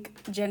think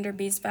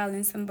gender-based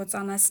violence in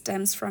Botswana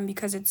stems from,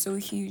 because it's so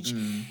huge?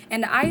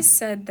 And I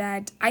said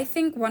that I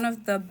think one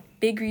of the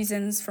big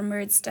reasons from where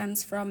it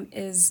stems from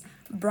is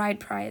bride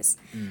price.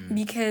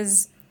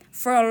 Because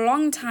for a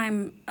long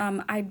time,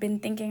 I'd been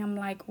thinking, I'm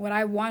like, would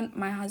I want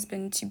my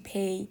husband to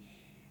pay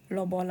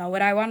lobola?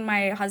 Would I want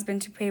my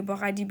husband to pay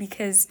boradi?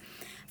 Because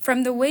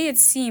from the way it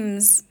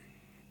seems,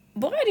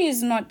 boradi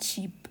is not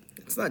cheap.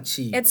 It's not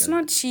cheap. It's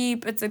not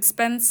cheap. It's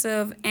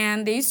expensive.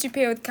 And they used to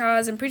pay with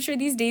cars. I'm pretty sure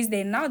these days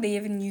they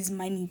even use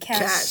money,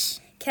 cash.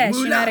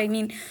 You know what I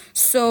mean?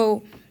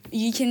 So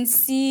you can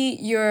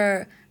see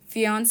your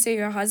fiance,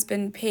 your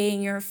husband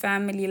paying your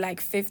family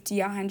like 50,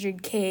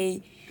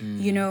 100K,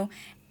 you know?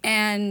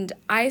 And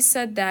I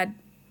said that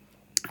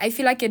I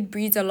feel like it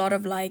breeds a lot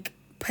of like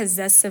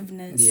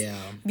possessiveness.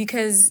 Yeah.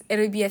 Because it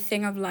would be a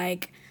thing of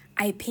like,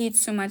 I paid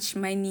so much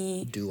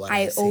money,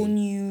 I own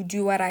you,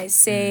 do what I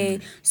say.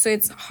 So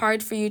it's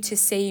hard for you to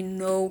say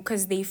no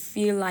because they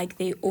feel like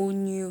they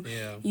own you.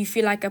 Yeah. You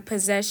feel like a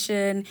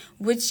possession,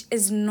 which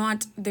is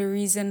not the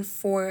reason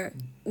for,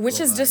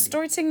 which is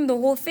distorting the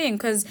whole thing.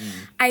 Because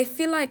I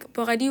feel like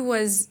boradi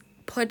was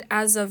put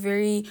as a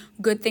very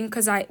good thing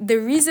because the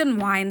reason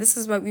why, and this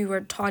is what we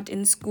were taught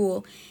in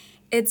school,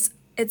 it's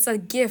a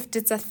gift,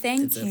 it's a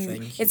thank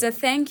you. It's a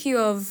thank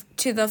you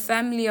to the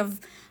family of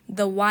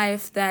the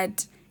wife,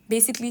 that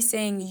basically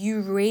saying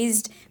you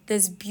raised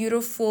this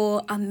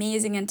beautiful,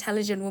 amazing,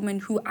 intelligent woman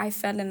who I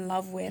fell in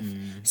love with.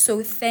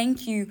 So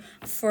thank you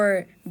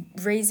for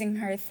raising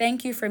her.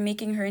 Thank you for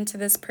making her into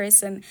this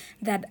person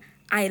that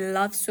I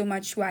love so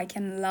much, who I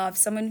can love.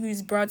 Someone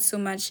who's brought so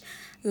much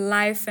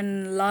life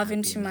and love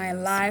into my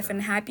life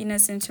and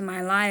happiness into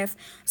my life.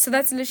 So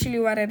that's literally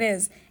what it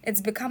is.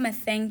 It's become a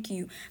thank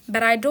you.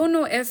 But I don't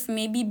know if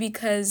maybe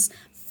because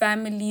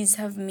families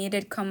have made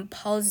it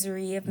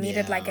compulsory, have made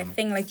it like a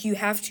thing, like you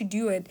have to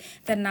do it,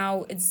 that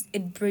now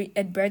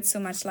it bred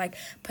so much like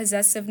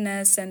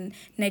possessiveness and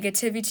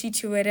negativity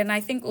to it. And I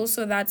think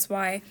also that's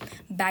why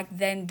back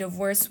then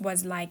divorce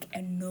was like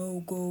a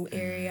no-go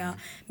area,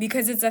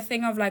 because it's a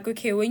thing of like,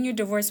 okay, when you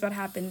divorce, what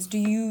happens? Do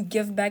you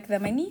give back the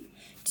money?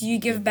 Do you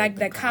give back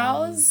the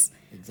cows?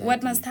 Exactly.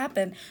 What must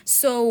happen?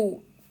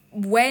 So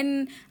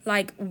when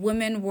like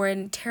women were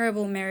in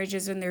terrible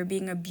marriages, when they were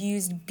being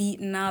abused,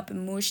 beaten up,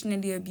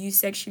 emotionally abused,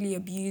 sexually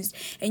abused,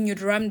 and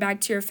you'd run back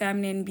to your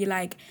family and be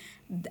like,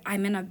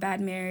 I'm in a bad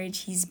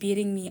marriage, he's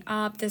beating me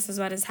up, this is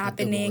what is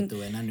happening.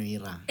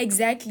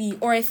 Exactly.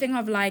 Or a thing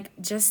of like,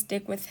 just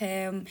stick with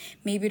him,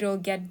 maybe it'll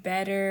get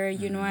better,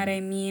 you know what I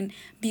mean?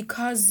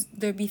 Because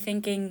they'll be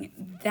thinking,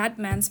 that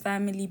man's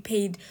family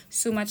paid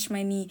so much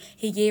money,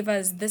 he gave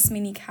us this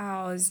many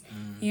cows,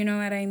 you know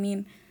what I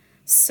mean?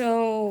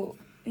 So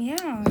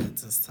yeah,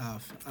 it's just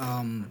tough.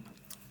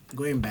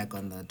 Going back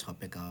on the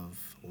topic of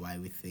why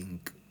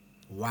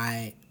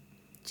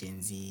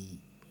Gen Z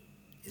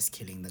is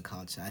killing the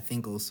culture, I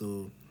think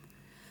also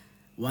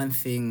one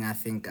thing I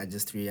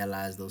just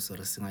realized also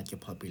is like your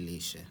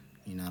population.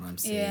 You know what I'm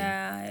saying?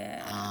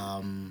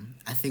 Yeah.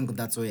 I think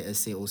that's why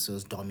SA also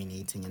is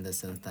dominating, in the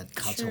sense that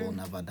culture will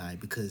never die,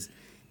 because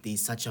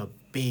there's such a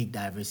big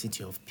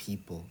diversity of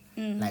people.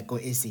 Like go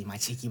SA,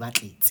 Macheki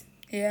Batlit.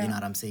 You know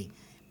what I'm saying?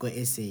 Go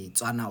SA,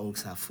 Tswana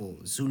Oaks are full,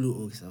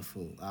 Zulu Oaks are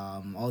full.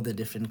 All the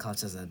different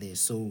cultures are there.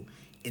 So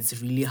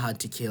it's really hard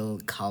to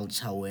kill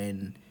culture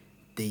when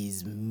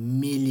there's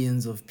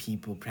millions of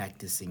people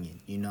practicing it.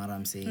 You know what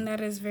I'm saying?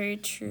 That is very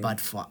true. But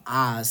for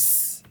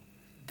us,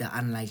 the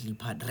unlikely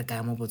part,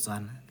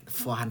 Botswana,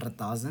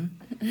 400,000.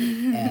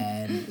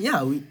 And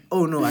yeah, in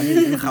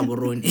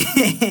Gaborone.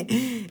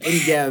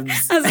 In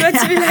Gabs. I was about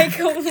to be like,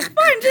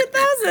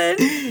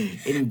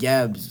 400,000? In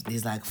Gabs,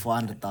 there's like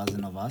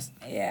 400,000 of us.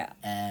 Yeah.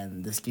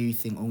 And the scary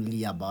thing,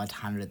 only about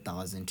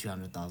 100,000,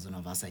 200,000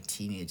 of us are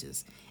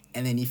teenagers.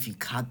 And then if you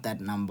cut that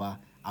number,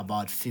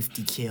 about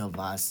 50K of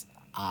us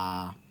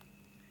are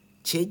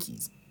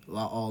Chekies, who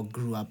all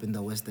grew up in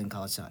the Western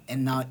culture.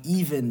 And now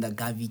even the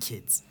Gavi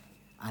kids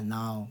are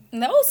now...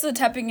 They're also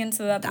tapping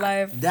into that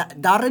life. They're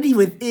already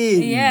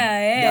within.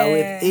 Yeah.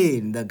 They're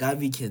within. The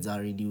Gavi kids are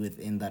already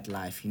within that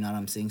life. You know what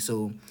I'm saying?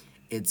 So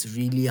it's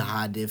really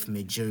hard if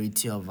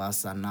majority of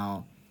us are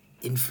now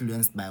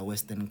influenced by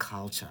Western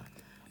culture.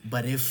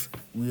 But if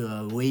we were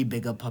a way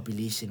bigger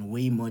population,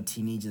 way more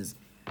teenagers,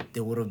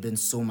 there would have been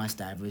so much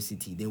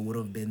diversity. There would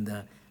have been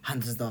the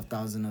hundreds of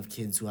thousands of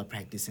kids who are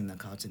practicing the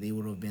culture. There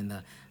would have been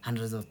the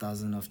hundreds of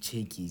thousands of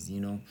Chekies, you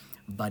know.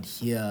 But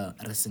here,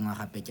 re senga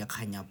gape ke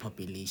kgang ya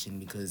population,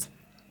 because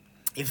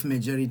if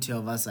majority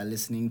of us are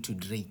listening to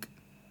Drake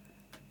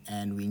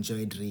and we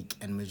enjoy Drake,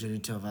 and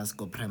majority of us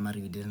go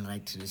primary, we didn't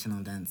like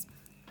traditional dance,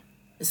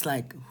 it's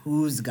like,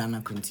 who's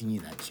gonna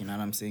continue that? You know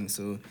what I'm saying?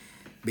 So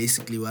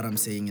basically what I'm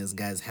saying is,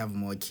 guys, have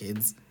more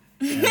kids.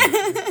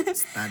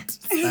 Start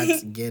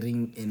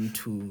getting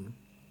into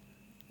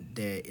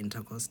the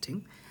intercourse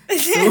thing.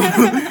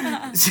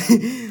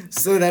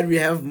 So that we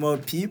have more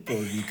people,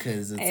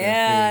 because it's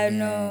a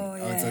thing.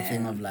 It's a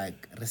thing of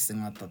like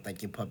resting out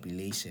the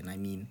population. I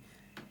mean,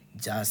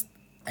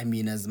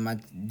 as much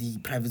the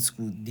private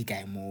school, the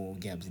guy more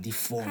gaps, the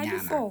four,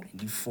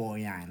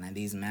 and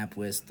these map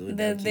west, the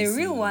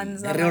real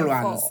ones, the real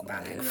ones,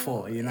 are like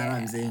four. You know what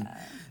I'm saying?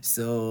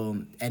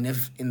 So, and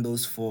if in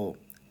those four,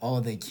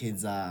 all the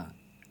kids are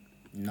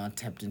not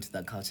tapped into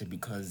the culture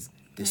because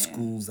the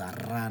schools are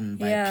run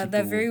by people.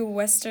 They're very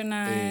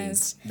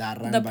westernized.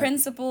 The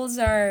principals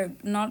are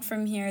not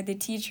from here. The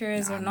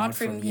teachers are not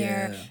from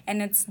here.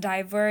 And it's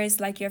diverse.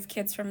 Like, you have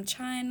kids from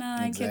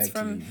China, kids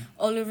from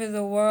all over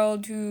the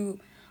world who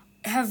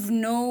have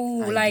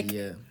no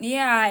idea.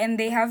 And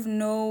they have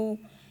no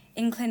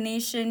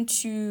inclination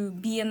to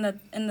be in the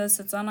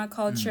Botswana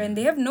culture, and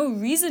they have no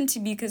reason to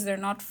be because they're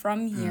not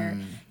from here.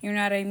 You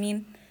know what I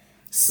mean?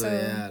 So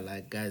yeah,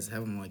 like, guys,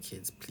 have more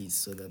kids, please,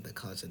 so that the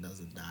culture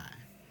doesn't die.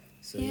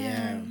 So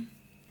yeah.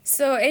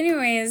 So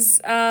anyways,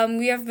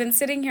 we have been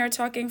sitting here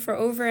talking for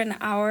over an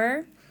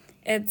hour.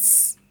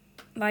 It's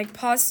like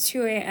past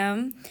 2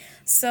 a.m.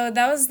 So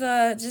that was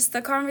just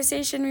the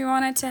conversation we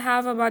wanted to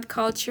have about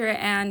culture,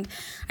 and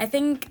I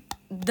think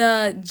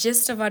the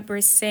gist of what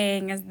we're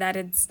saying is that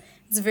it's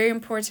very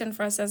important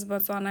for us as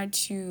Botswana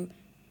to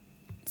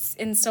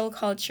instill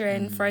culture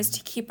and for us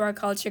to keep our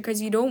culture,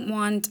 because you don't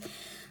want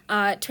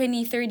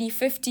 20, 30,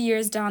 50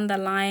 years down the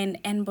line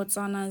and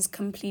Botswana is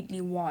completely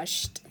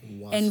washed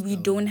and we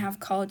don't have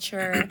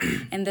culture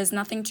and there's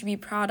nothing to be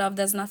proud of.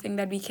 There's nothing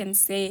that we can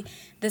say,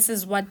 this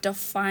is what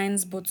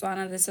defines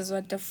Botswana, this is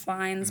what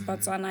defines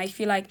Botswana. I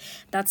feel like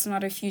that's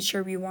not a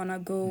future we want to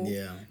go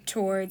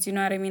towards. You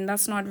know what I mean?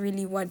 That's not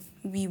really what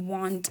we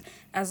want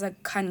as a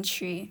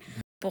country.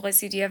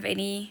 Bogosi, do you have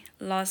any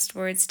last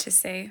words to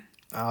say?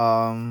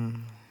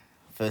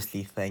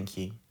 Firstly, thank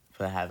you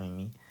for having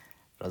me.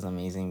 It was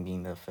amazing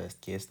being the first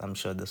guest. I'm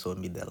sure this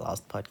won't be the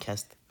last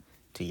podcast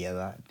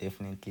together,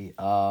 definitely.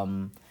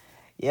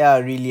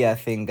 Really, I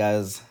think,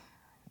 guys,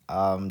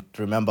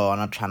 remember, we're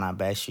not trying to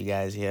bash you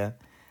guys here.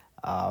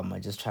 We're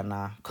just trying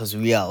to, because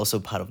we are also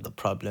part of the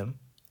problem,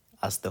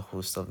 as the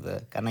host of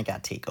the,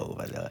 taking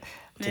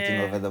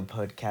over the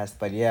podcast.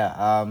 But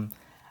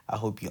I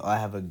hope you all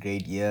have a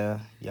great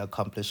year, you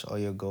accomplish all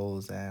your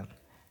goals, and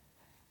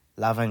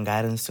love and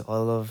guidance to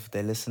all of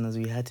the listeners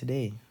we had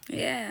today.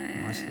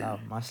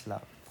 Much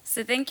love.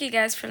 So thank you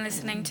guys for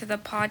listening to the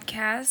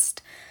podcast.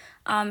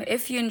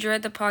 If you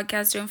enjoyed the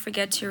podcast, don't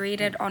forget to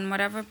rate it on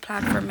whatever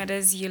platform it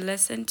is you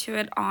listen to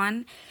it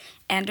on.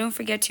 And don't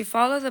forget to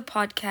follow the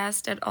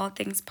podcast at All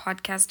Things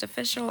Podcast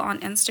Official on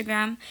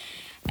Instagram.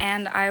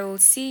 And I will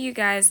see you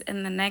guys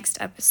in the next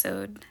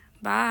episode.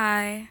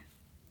 Bye.